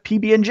initiative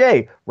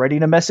PB&J,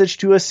 writing a message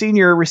to a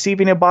senior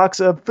receiving a box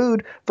of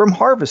food from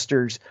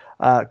harvesters,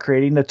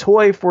 creating a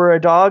toy for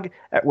a dog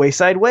at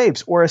Wayside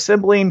Waves, or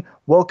assembling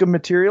welcome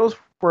materials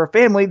for a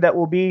family that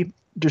will be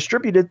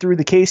distributed through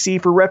the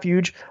KC for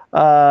Refuge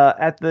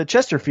at the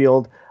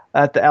Chesterfield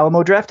at the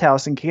Alamo Draft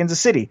House in Kansas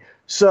City.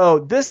 So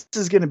this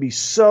is going to be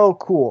so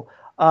cool.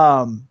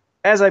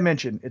 As I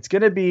mentioned, it's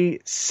going to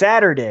be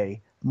Saturday,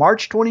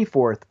 March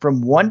 24th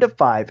from 1 to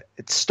 5.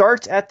 It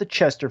starts at the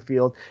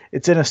Chesterfield.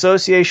 It's in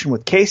association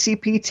with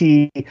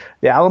KCPT,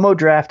 the Alamo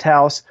Draft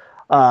House.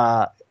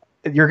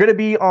 You're going to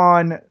be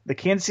on the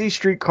Kansas City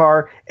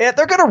streetcar. And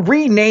they're going to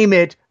rename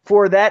it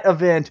for that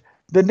event,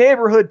 the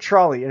Neighborhood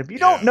Trolley. And if you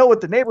don't know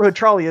what the Neighborhood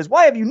Trolley is,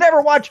 why have you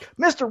never watched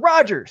Mr.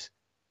 Rogers?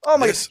 Oh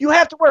my God. You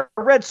have to wear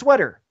a red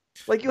sweater.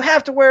 Like, you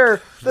have to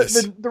wear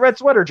the red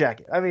sweater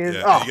jacket. I mean,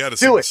 you got to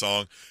sing the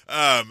song.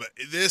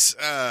 This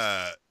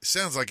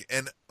sounds like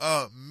an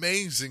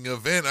amazing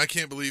event. I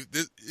can't believe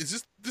this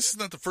is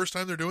not the first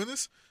time they're doing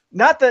this?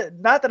 Not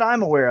that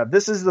I'm aware of.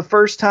 This is the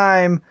first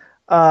time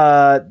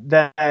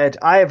that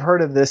I have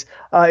heard of this.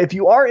 If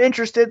you are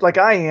interested, like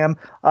I am,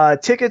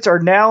 tickets are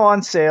now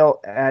on sale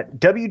at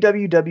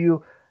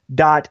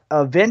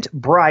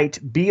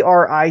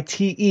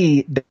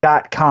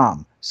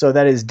www.eventbrite.com. So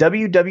that is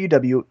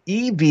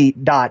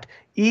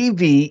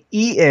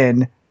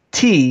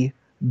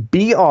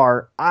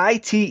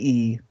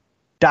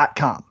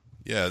www.eventbrite.com.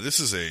 Yeah, this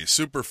is a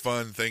super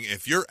fun thing.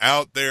 If you're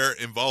out there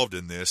involved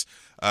in this,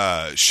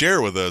 share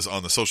with us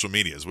on the social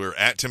medias. We're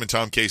at Tim and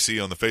Tom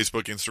KC on the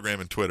Facebook, Instagram,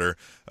 and Twitter.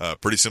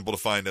 Pretty simple to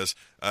find us.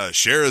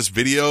 Share us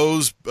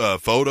videos,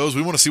 photos.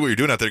 We want to see what you're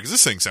doing out there because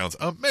this thing sounds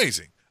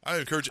amazing. I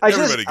encourage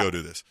everybody to go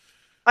do this.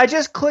 I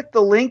just clicked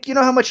the link. You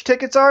know how much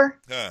tickets are?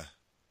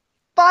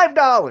 $5.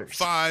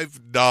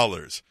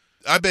 $5.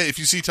 I bet if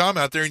you see Tom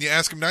out there and you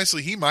ask him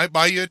nicely, he might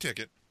buy you a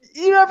ticket.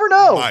 You never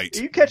know. Might.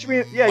 You catch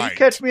me. Yeah, you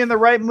catch me in the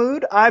right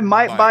mood. I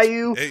might buy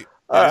you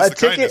a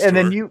ticket, and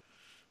then you.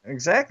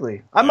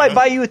 Exactly. I might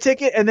buy you a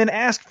ticket and then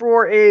ask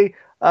for a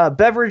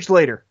beverage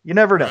later. You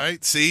never know.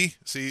 Right? See,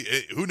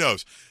 who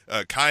knows?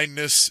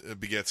 Kindness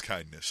begets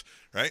kindness.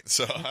 Right.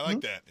 So I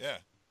like that. Yeah.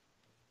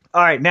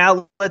 All right,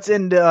 now let's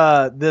end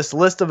this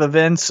list of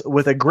events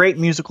with a great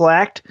musical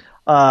act.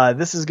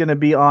 This is going to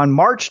be on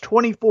March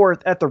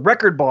 24th at the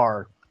Record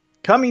Bar.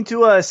 Coming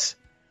to us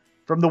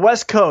from the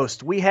West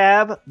Coast, we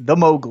have the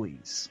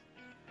Mowglis.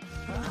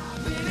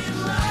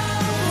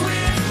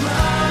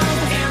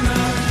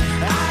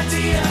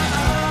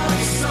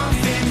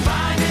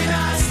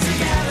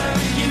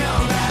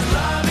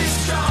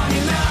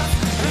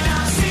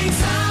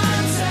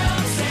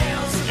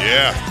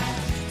 Yeah,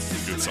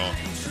 good song.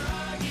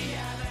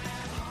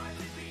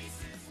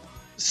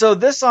 So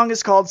this song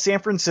is called San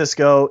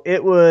Francisco.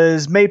 It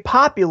was made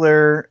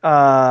popular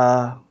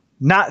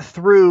not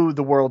through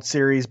the World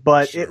Series,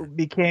 but it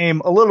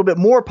became a little bit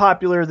more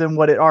popular than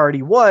what it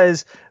already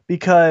was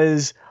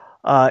because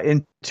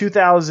in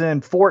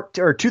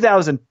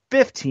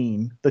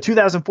 2015, the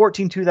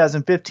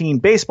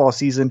 2014-2015 baseball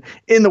season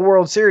in the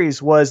World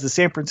Series was the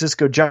San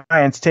Francisco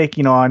Giants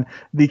taking on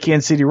the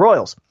Kansas City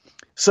Royals.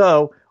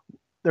 So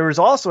there was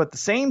also at the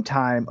same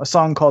time a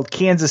song called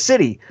Kansas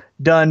City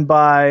done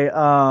by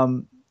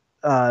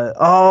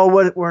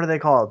what are they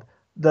called?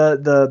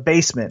 The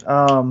Basement.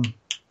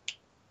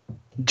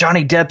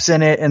 Johnny Depp's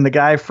in it, and the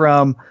guy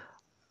from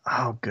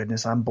I'm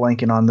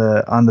blanking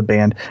on the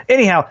band.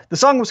 Anyhow, the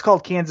song was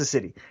called Kansas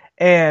City,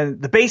 and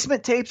the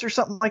Basement Tapes or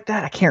something like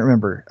that. I can't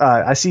remember.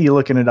 I see you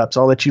looking it up, so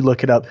I'll let you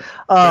look it up.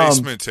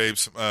 Basement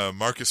Tapes.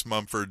 Marcus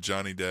Mumford,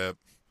 Johnny Depp.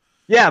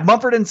 Yeah,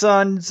 Mumford and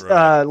Sons,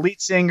 right. Lead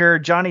singer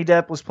Johnny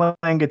Depp was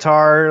playing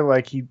guitar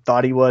like he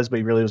thought he was, but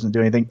he really wasn't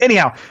doing anything.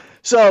 Anyhow,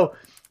 so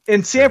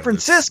in San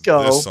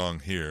Francisco, this song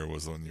here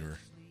was on your.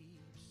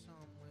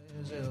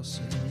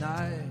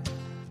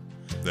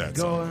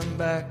 That's going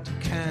back to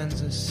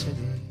Kansas City.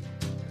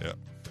 Yeah.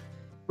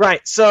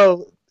 Right.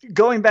 So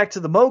going back to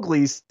the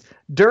Mowglis,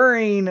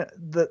 during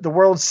the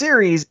World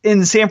Series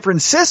in San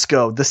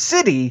Francisco, the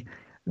city,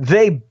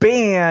 they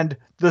banned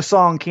the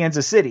song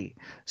Kansas City.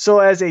 So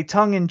as a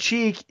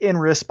tongue-in-cheek in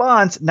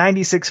response,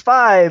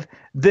 96.5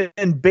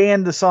 then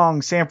banned the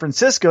song San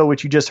Francisco,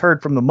 which you just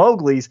heard from the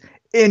Mowglis,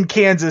 in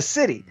Kansas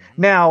City.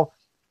 Now,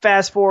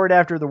 fast forward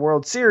after the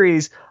World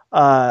Series,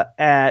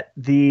 at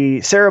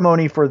the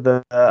ceremony for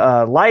the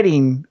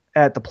lighting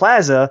at the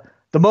plaza,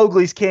 the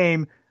Mowglis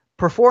came,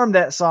 performed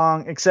that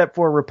song, except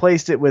for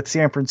replaced it with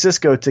San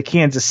Francisco to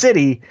Kansas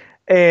City,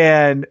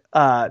 and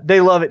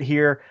they love it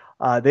here.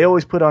 They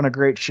always put on a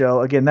great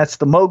show. Again, that's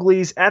the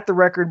Mowglis at the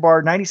Record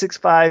Bar.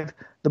 96.5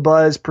 The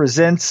Buzz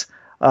presents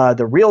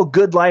the Real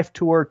Good Life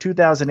Tour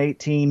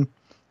 2018.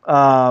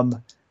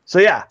 So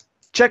yeah,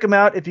 check them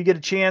out if you get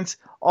a chance.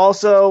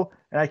 Also,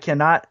 and I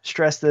cannot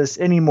stress this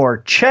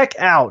anymore, check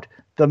out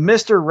the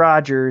Mr.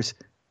 Rogers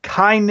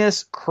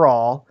Kindness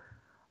Crawl.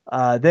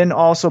 Then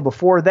also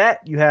before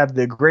that, you have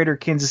the Greater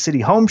Kansas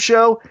City Home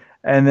Show.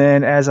 And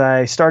then as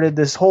I started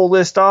this whole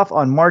list off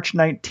on March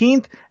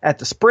 19th at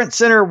the Sprint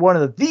Center, one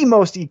of the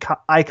most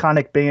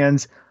iconic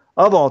bands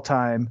of all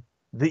time,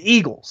 the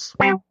Eagles.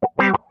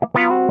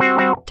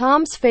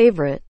 Tom's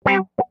favorite.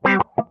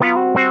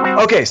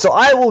 Okay, so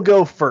I will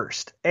go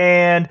first.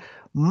 And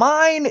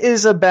Mine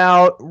is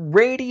about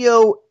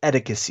radio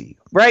etiquette,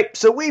 right?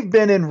 So we've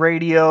been in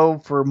radio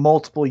for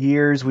multiple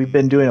years. We've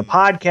been doing a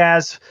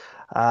podcast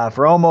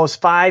for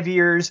almost 5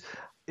 years.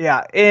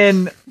 Yeah,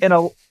 in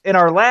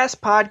our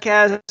last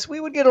podcast,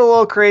 we would get a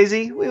little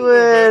crazy. We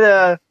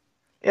would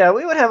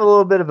we would have a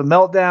little bit of a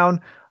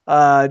meltdown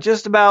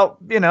just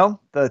about,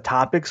 the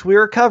topics we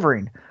were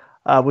covering.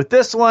 With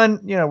this one,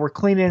 we're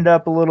cleaning it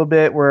up a little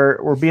bit.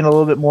 We're being a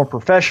little bit more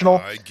professional.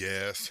 I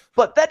guess.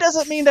 But that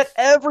doesn't mean that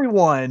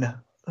everyone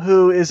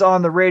who is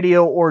on the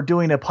radio or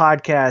doing a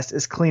podcast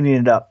is cleaning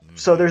it up. Mm-hmm.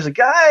 So there's a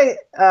guy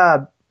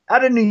out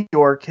of New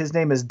York. His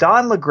name is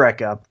Don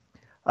LaGreca.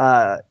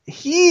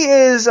 He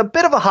is a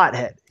bit of a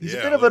hothead. He's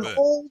a bit of an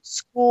old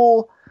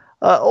school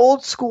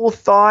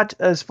thought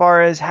as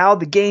far as how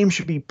the game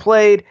should be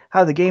played,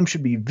 how the game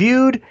should be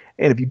viewed.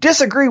 And if you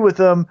disagree with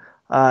him,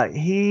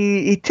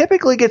 he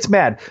typically gets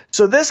mad.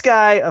 So this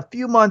guy a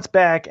few months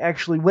back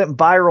actually went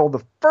viral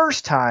the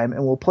first time,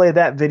 and we'll play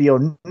that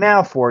video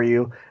now for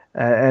you.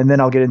 And then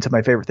I'll get into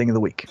my favorite thing of the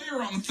week.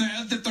 Theorem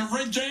says that the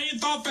Red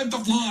Giants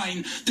offensive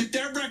line, that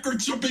their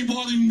record should be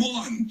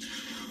 1-1.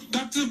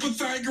 That's the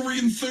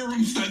Pythagorean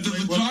theorem said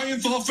that the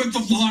Giants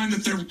offensive line,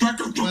 that their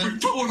record should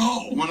be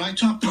 2-0. When I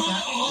talk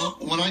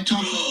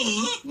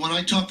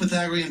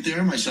Pythagorean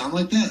theorem, I sound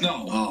like that?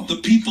 No. Oh. The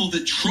people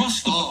that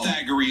trust the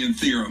Pythagorean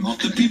theorem,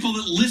 the people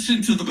that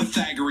listen to the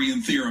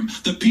Pythagorean theorem,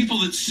 the people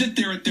that sit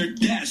there at their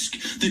desk,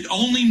 that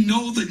only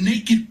know the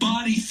naked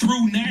body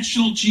through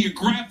National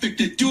Geographic,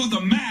 that do the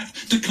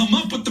math to come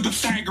up with the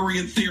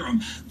Pythagorean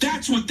theorem.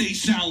 That's what they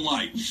sound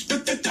like.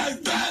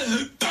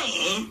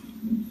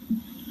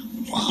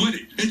 Quit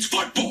it. It's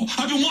football.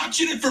 I've been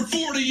watching it for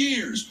 40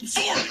 years.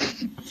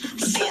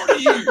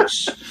 40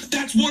 years.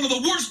 That's one of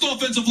the worst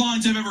offensive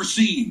lines I've ever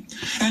seen.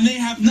 And they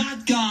have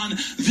not gone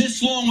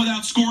this long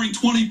without scoring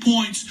 20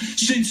 points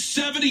since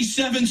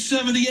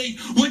 77-78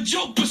 when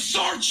Joe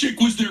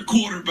Pisarcik was their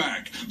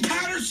quarterback.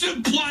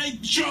 Patterson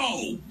played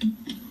Joe.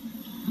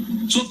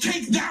 So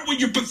take that with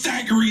your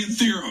Pythagorean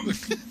theorem.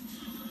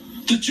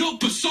 The Joe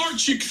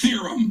Pisarcik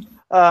theorem.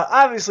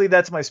 Obviously,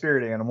 that's my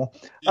spirit animal,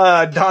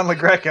 Don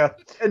LaGreca.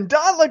 And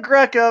Don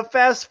LaGreca,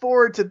 fast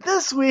forward to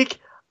this week,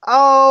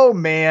 oh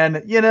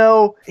man,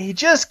 he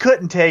just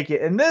couldn't take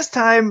it. And this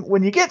time,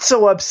 when you get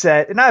so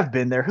upset, and I've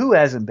been there, who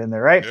hasn't been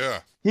there, right?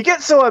 Yeah. You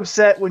get so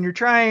upset when you're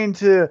trying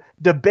to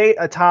debate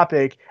a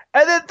topic,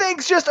 and then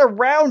things just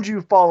around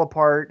you fall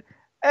apart,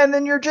 and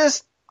then you're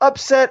just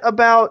upset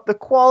about the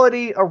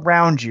quality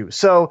around you.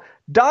 So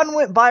Don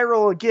went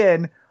viral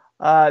again,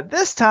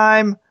 this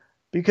time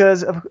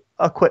because of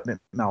equipment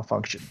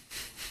malfunction.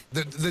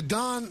 The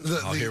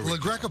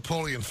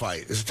LaGreca-Polian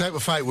fight is the type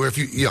of fight where if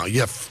you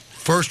have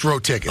first row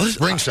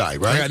tickets,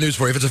 ringside, right? I got news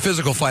for you. If it's a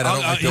physical fight, I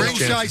don't like those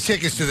ringside chances.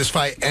 tickets to this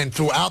fight, and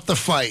throughout the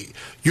fight,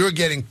 you're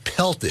getting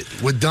pelted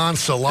with Don's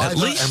saliva At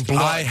least and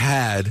blood. I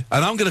had,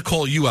 and I'm going to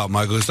call you out,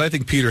 Michael, because I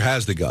think Peter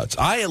has the guts.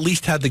 I at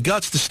least had the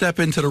guts to step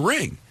into the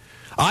ring.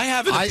 I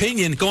have an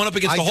opinion going up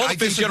against the Hall of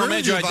Fame general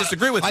manager I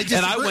disagree with,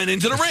 and I went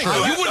into the ring.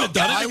 You wouldn't have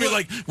done it. You'd be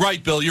like,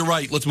 right, Bill, you're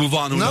right. Let's move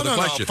on to another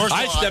question.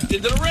 I stepped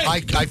into the ring. I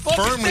Look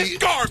firmly... at this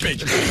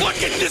garbage.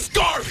 Look at this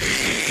garbage.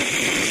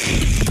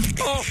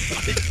 Oh.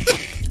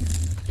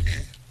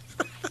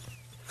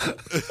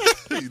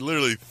 He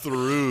literally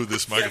threw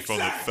this microphone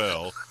that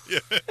fell. Yeah.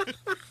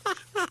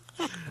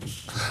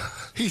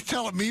 He's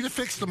telling me to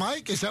fix the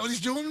mic? Is that what he's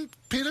doing,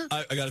 Peter?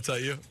 I got to tell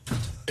you,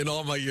 in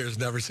all my years,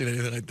 never seen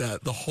anything like that.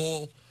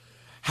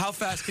 How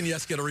fast can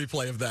Yes get a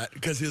replay of that?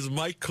 Because his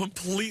mic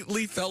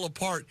completely fell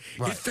apart.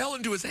 Right. It fell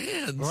into his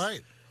hands.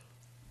 Right.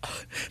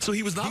 So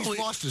he was not He's only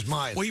lost his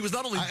mind. Well, he was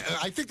not only.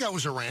 I think that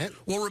was a rant.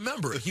 Well,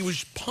 remember, he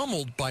was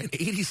pummeled by an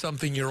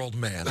 80-something-year-old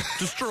man,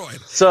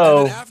 destroyed. So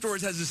and then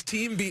afterwards, has his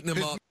team beating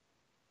him up.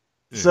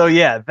 So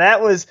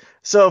that was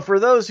for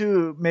those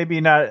who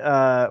maybe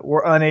not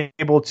were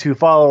unable to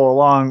follow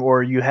along,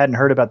 or you hadn't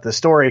heard about the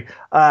story.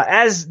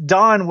 As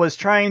Don was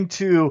trying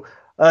to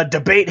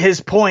debate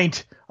his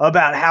point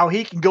about how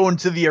he can go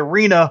into the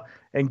arena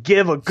and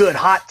give a good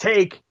hot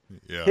take,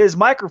 his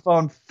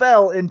microphone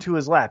fell into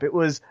his lap. It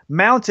was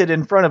mounted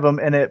in front of him,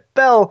 and it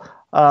fell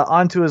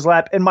onto his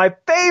lap. And my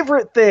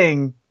favorite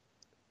thing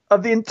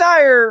of the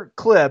entire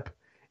clip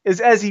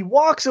is as he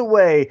walks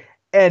away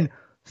and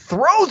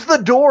throws the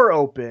door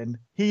open,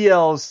 he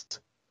yells,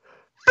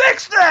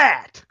 "Fix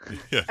that!"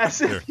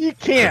 As if he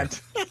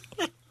can't.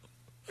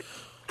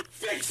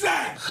 Fix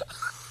that!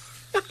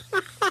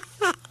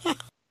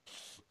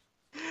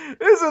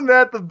 Isn't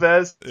that the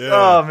best? Yeah.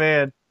 Oh,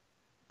 man.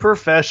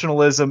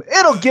 Professionalism.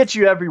 It'll get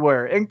you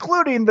everywhere,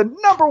 including the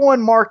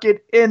 #1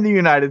 market in the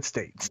United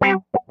States.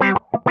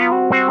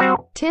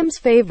 Tim's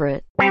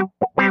favorite.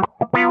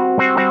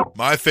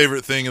 My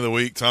favorite thing of the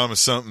week, Tom, is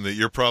something that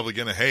you're probably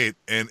going to hate,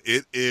 and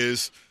it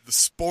is the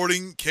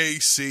Sporting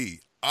KC.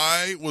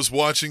 I was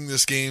watching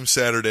this game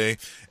Saturday,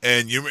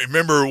 and you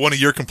remember one of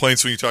your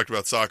complaints when you talked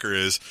about soccer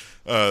is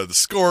the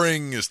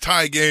scoring is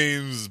tie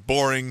games,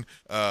 boring,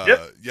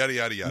 yada,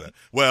 yada, yada.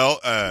 Well,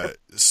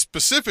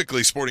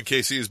 specifically, Sporting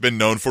KC has been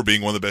known for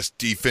being one of the best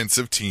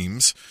defensive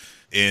teams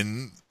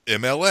in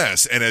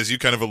MLS. And as you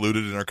kind of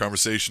alluded in our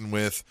conversation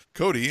with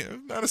Cody,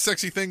 not a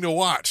sexy thing to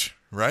watch,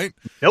 right?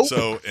 Nope.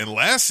 So in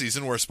last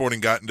season, where Sporting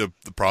got into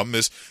the problem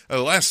is the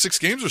last 6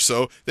 games or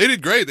so, they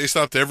did great. They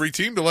stopped every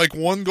team to like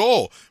 1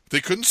 goal.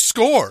 They couldn't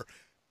score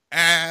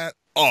at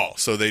all.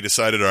 So they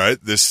decided, all right,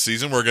 this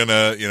season we're going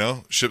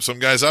to, ship some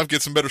guys off,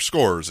 get some better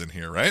scorers in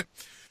here, right?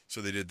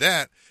 So they did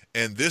that.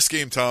 And this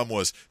game, Tom,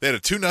 they had a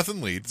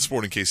 2-0 lead,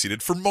 Sporting KC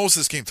did. For most of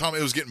this game, Tom,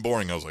 it was getting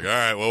boring. I was like, all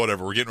right, well,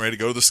 whatever. We're getting ready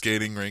to go to the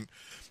skating rink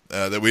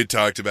that we had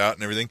talked about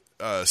and everything.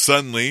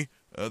 Suddenly,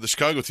 the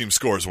Chicago team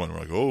scores one. We're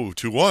like, oh,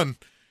 2-1.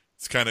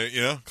 It's kind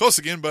of, close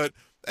again, but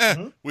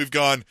we've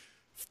gone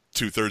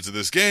 2/3 of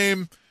this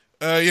game.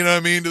 You know what I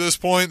mean? To this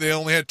point, they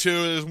only had 2.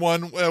 There's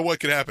 1. What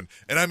could happen?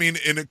 And I mean,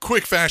 in a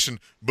quick fashion,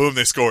 boom,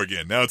 they score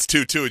again. Now it's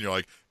 2-2, and you're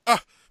like,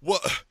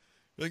 what?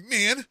 Like,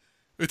 man,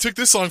 it took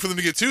this long for them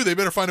to get 2. They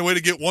better find a way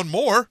to get 1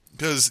 more,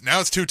 because now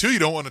it's 2-2. You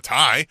don't want to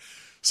tie.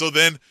 So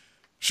then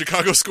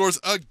Chicago scores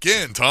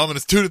again, Tom, and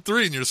it's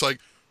 2-3, and you're just like,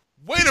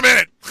 wait a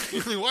minute.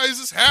 Why is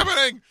this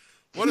happening?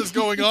 What is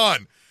going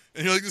on?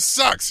 And you're like, this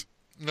sucks.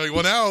 And you're like,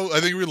 well, now I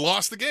think we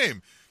lost the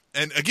game.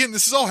 And again,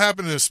 this has all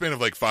happened in a span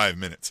of like 5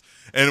 minutes.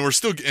 And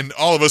and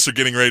all of us are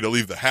getting ready to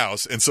leave the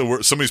house. And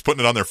so somebody's putting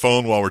it on their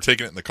phone while we're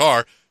taking it in the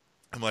car.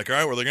 I'm like, all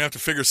right, well, they're going to have to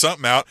figure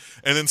something out.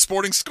 And then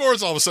Sporting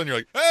scores all of a sudden. You're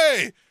like,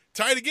 hey,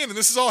 tied again. And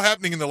this is all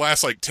happening in the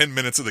last like 10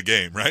 minutes of the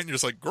game, right? And you're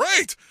just like,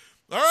 great.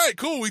 All right,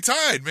 cool. We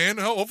tied, man.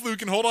 Hopefully we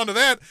can hold on to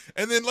that.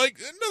 And then like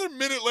another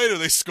minute later,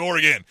 they score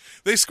again.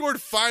 They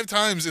scored 5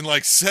 times in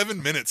like 7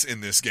 minutes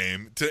in this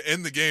game to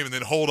end the game and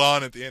then hold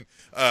on at the end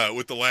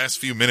with the last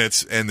few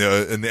minutes and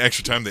the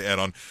extra time they add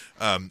on.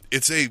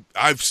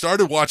 I've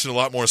started watching a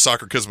lot more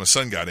soccer because my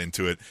son got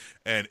into it,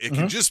 and it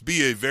can just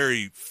be a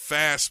very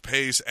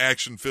fast-paced,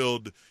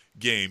 action-filled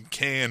game.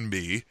 Can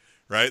be.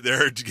 Right,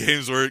 there are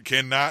games where it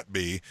cannot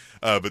be,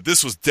 but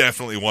this was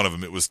definitely one of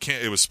them. It was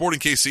Sporting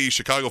KC,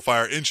 Chicago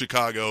Fire in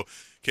Chicago.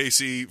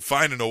 KC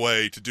finding a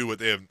way to do what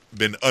they have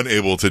been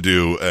unable to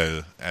do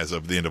as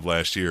of the end of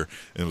last year,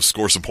 and it was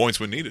score some points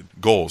when needed,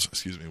 goals,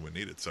 when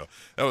needed. So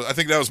I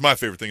think that was my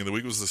favorite thing of the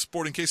week, was the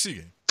Sporting KC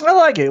game. I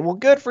like it. Well,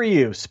 good for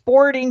you,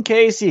 Sporting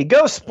KC.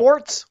 Go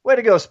Sports! Way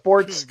to go,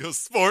 Sports! Go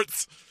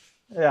Sports!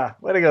 Yeah,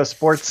 way to go,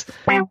 Sports.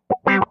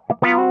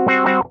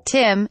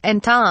 Tim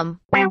and Tom.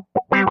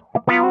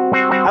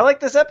 I like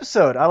this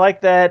episode. I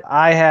like that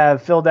I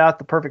have filled out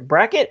the perfect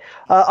bracket.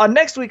 On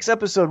next week's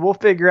episode, we'll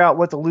figure out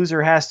what the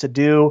loser has to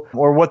do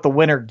or what the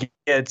winner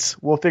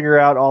gets. We'll figure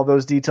out all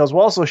those details.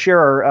 We'll also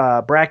share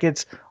our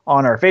brackets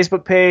on our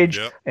Facebook page.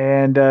 Yep.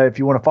 And if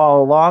you want to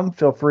follow along,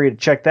 feel free to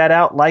check that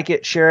out. Like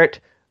it, share it,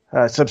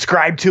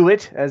 subscribe to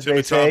it, as Tim they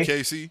and Tom say.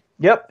 Casey.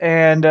 Yep.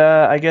 And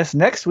I guess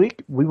next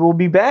week we will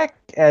be back,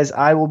 as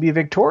I will be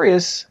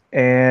victorious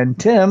and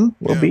Tim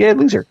will be a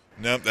loser.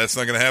 No, that's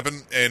not going to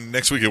happen. And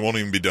next week it won't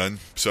even be done.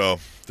 So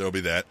there'll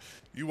be that.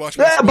 You watch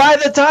by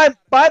the time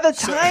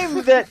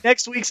that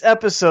next week's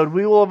episode,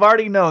 we will have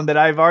already known that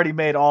I've already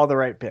made all the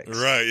right picks.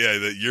 Right, yeah,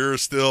 that you're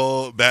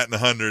still batting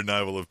 100 and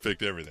I will have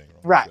picked everything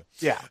wrong. Right,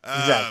 so, yeah,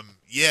 exactly.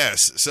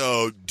 Yes,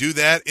 so do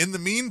that. In the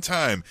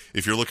meantime,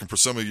 if you're looking for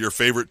some of your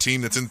favorite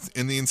team that's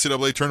in the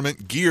NCAA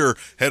tournament gear,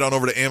 head on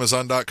over to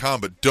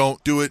Amazon.com, but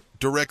don't do it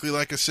directly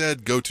like I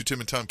said. Go to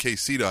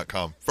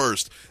timandtomkc.com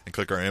first and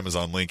click our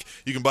Amazon link.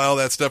 You can buy all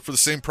that stuff for the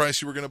same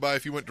price you were going to buy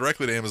if you went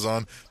directly to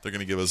Amazon. They're going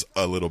to give us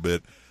a little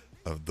bit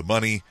of the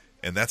money,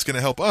 and that's going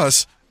to help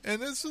us.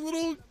 And it's a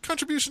little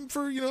contribution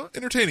for,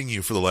 entertaining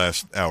you for the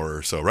last hour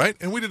or so, right?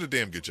 And we did a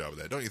damn good job of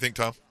that, don't you think,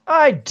 Tom?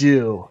 I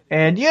do.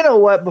 And you know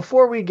what?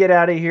 Before we get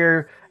out of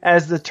here,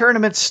 as the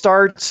tournament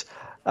starts,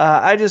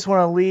 I just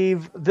want to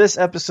leave this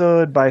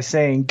episode by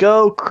saying,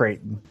 go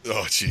Creighton.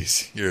 Oh,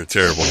 jeez. You're a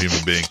terrible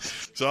human being.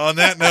 So on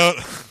that note,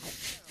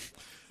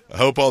 I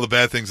hope all the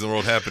bad things in the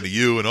world happen to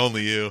you and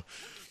only you.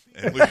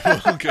 And we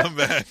will come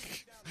back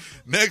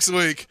next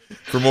week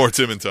for more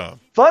Tim and Tom.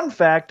 Fun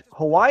fact,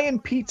 Hawaiian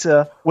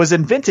pizza was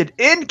invented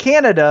in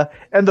Canada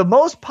and the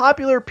most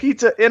popular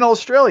pizza in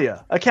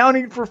Australia,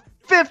 accounting for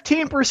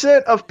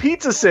 15% of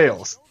pizza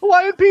sales.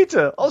 Hawaiian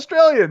pizza,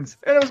 Australians,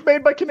 and it was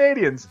made by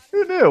Canadians.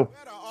 Who knew?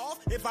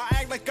 If I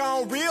act like I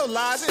don't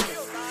realize it,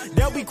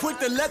 they'll be quick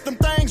to let them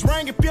things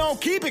ring if you don't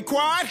keep it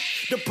quiet.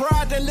 The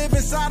pride that live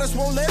inside us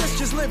won't let us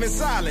just live in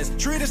silence.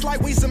 Treat us like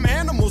we some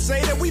animals,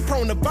 say that we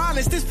prone to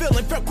violence. This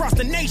feeling felt across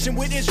the nation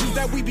with issues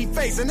that we be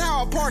facing.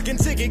 How a parking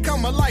ticket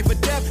come a life or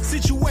death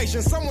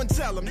situation. Someone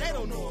tell them they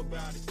don't know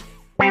about it.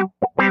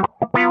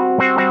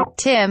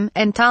 Tim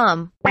and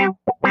Tom.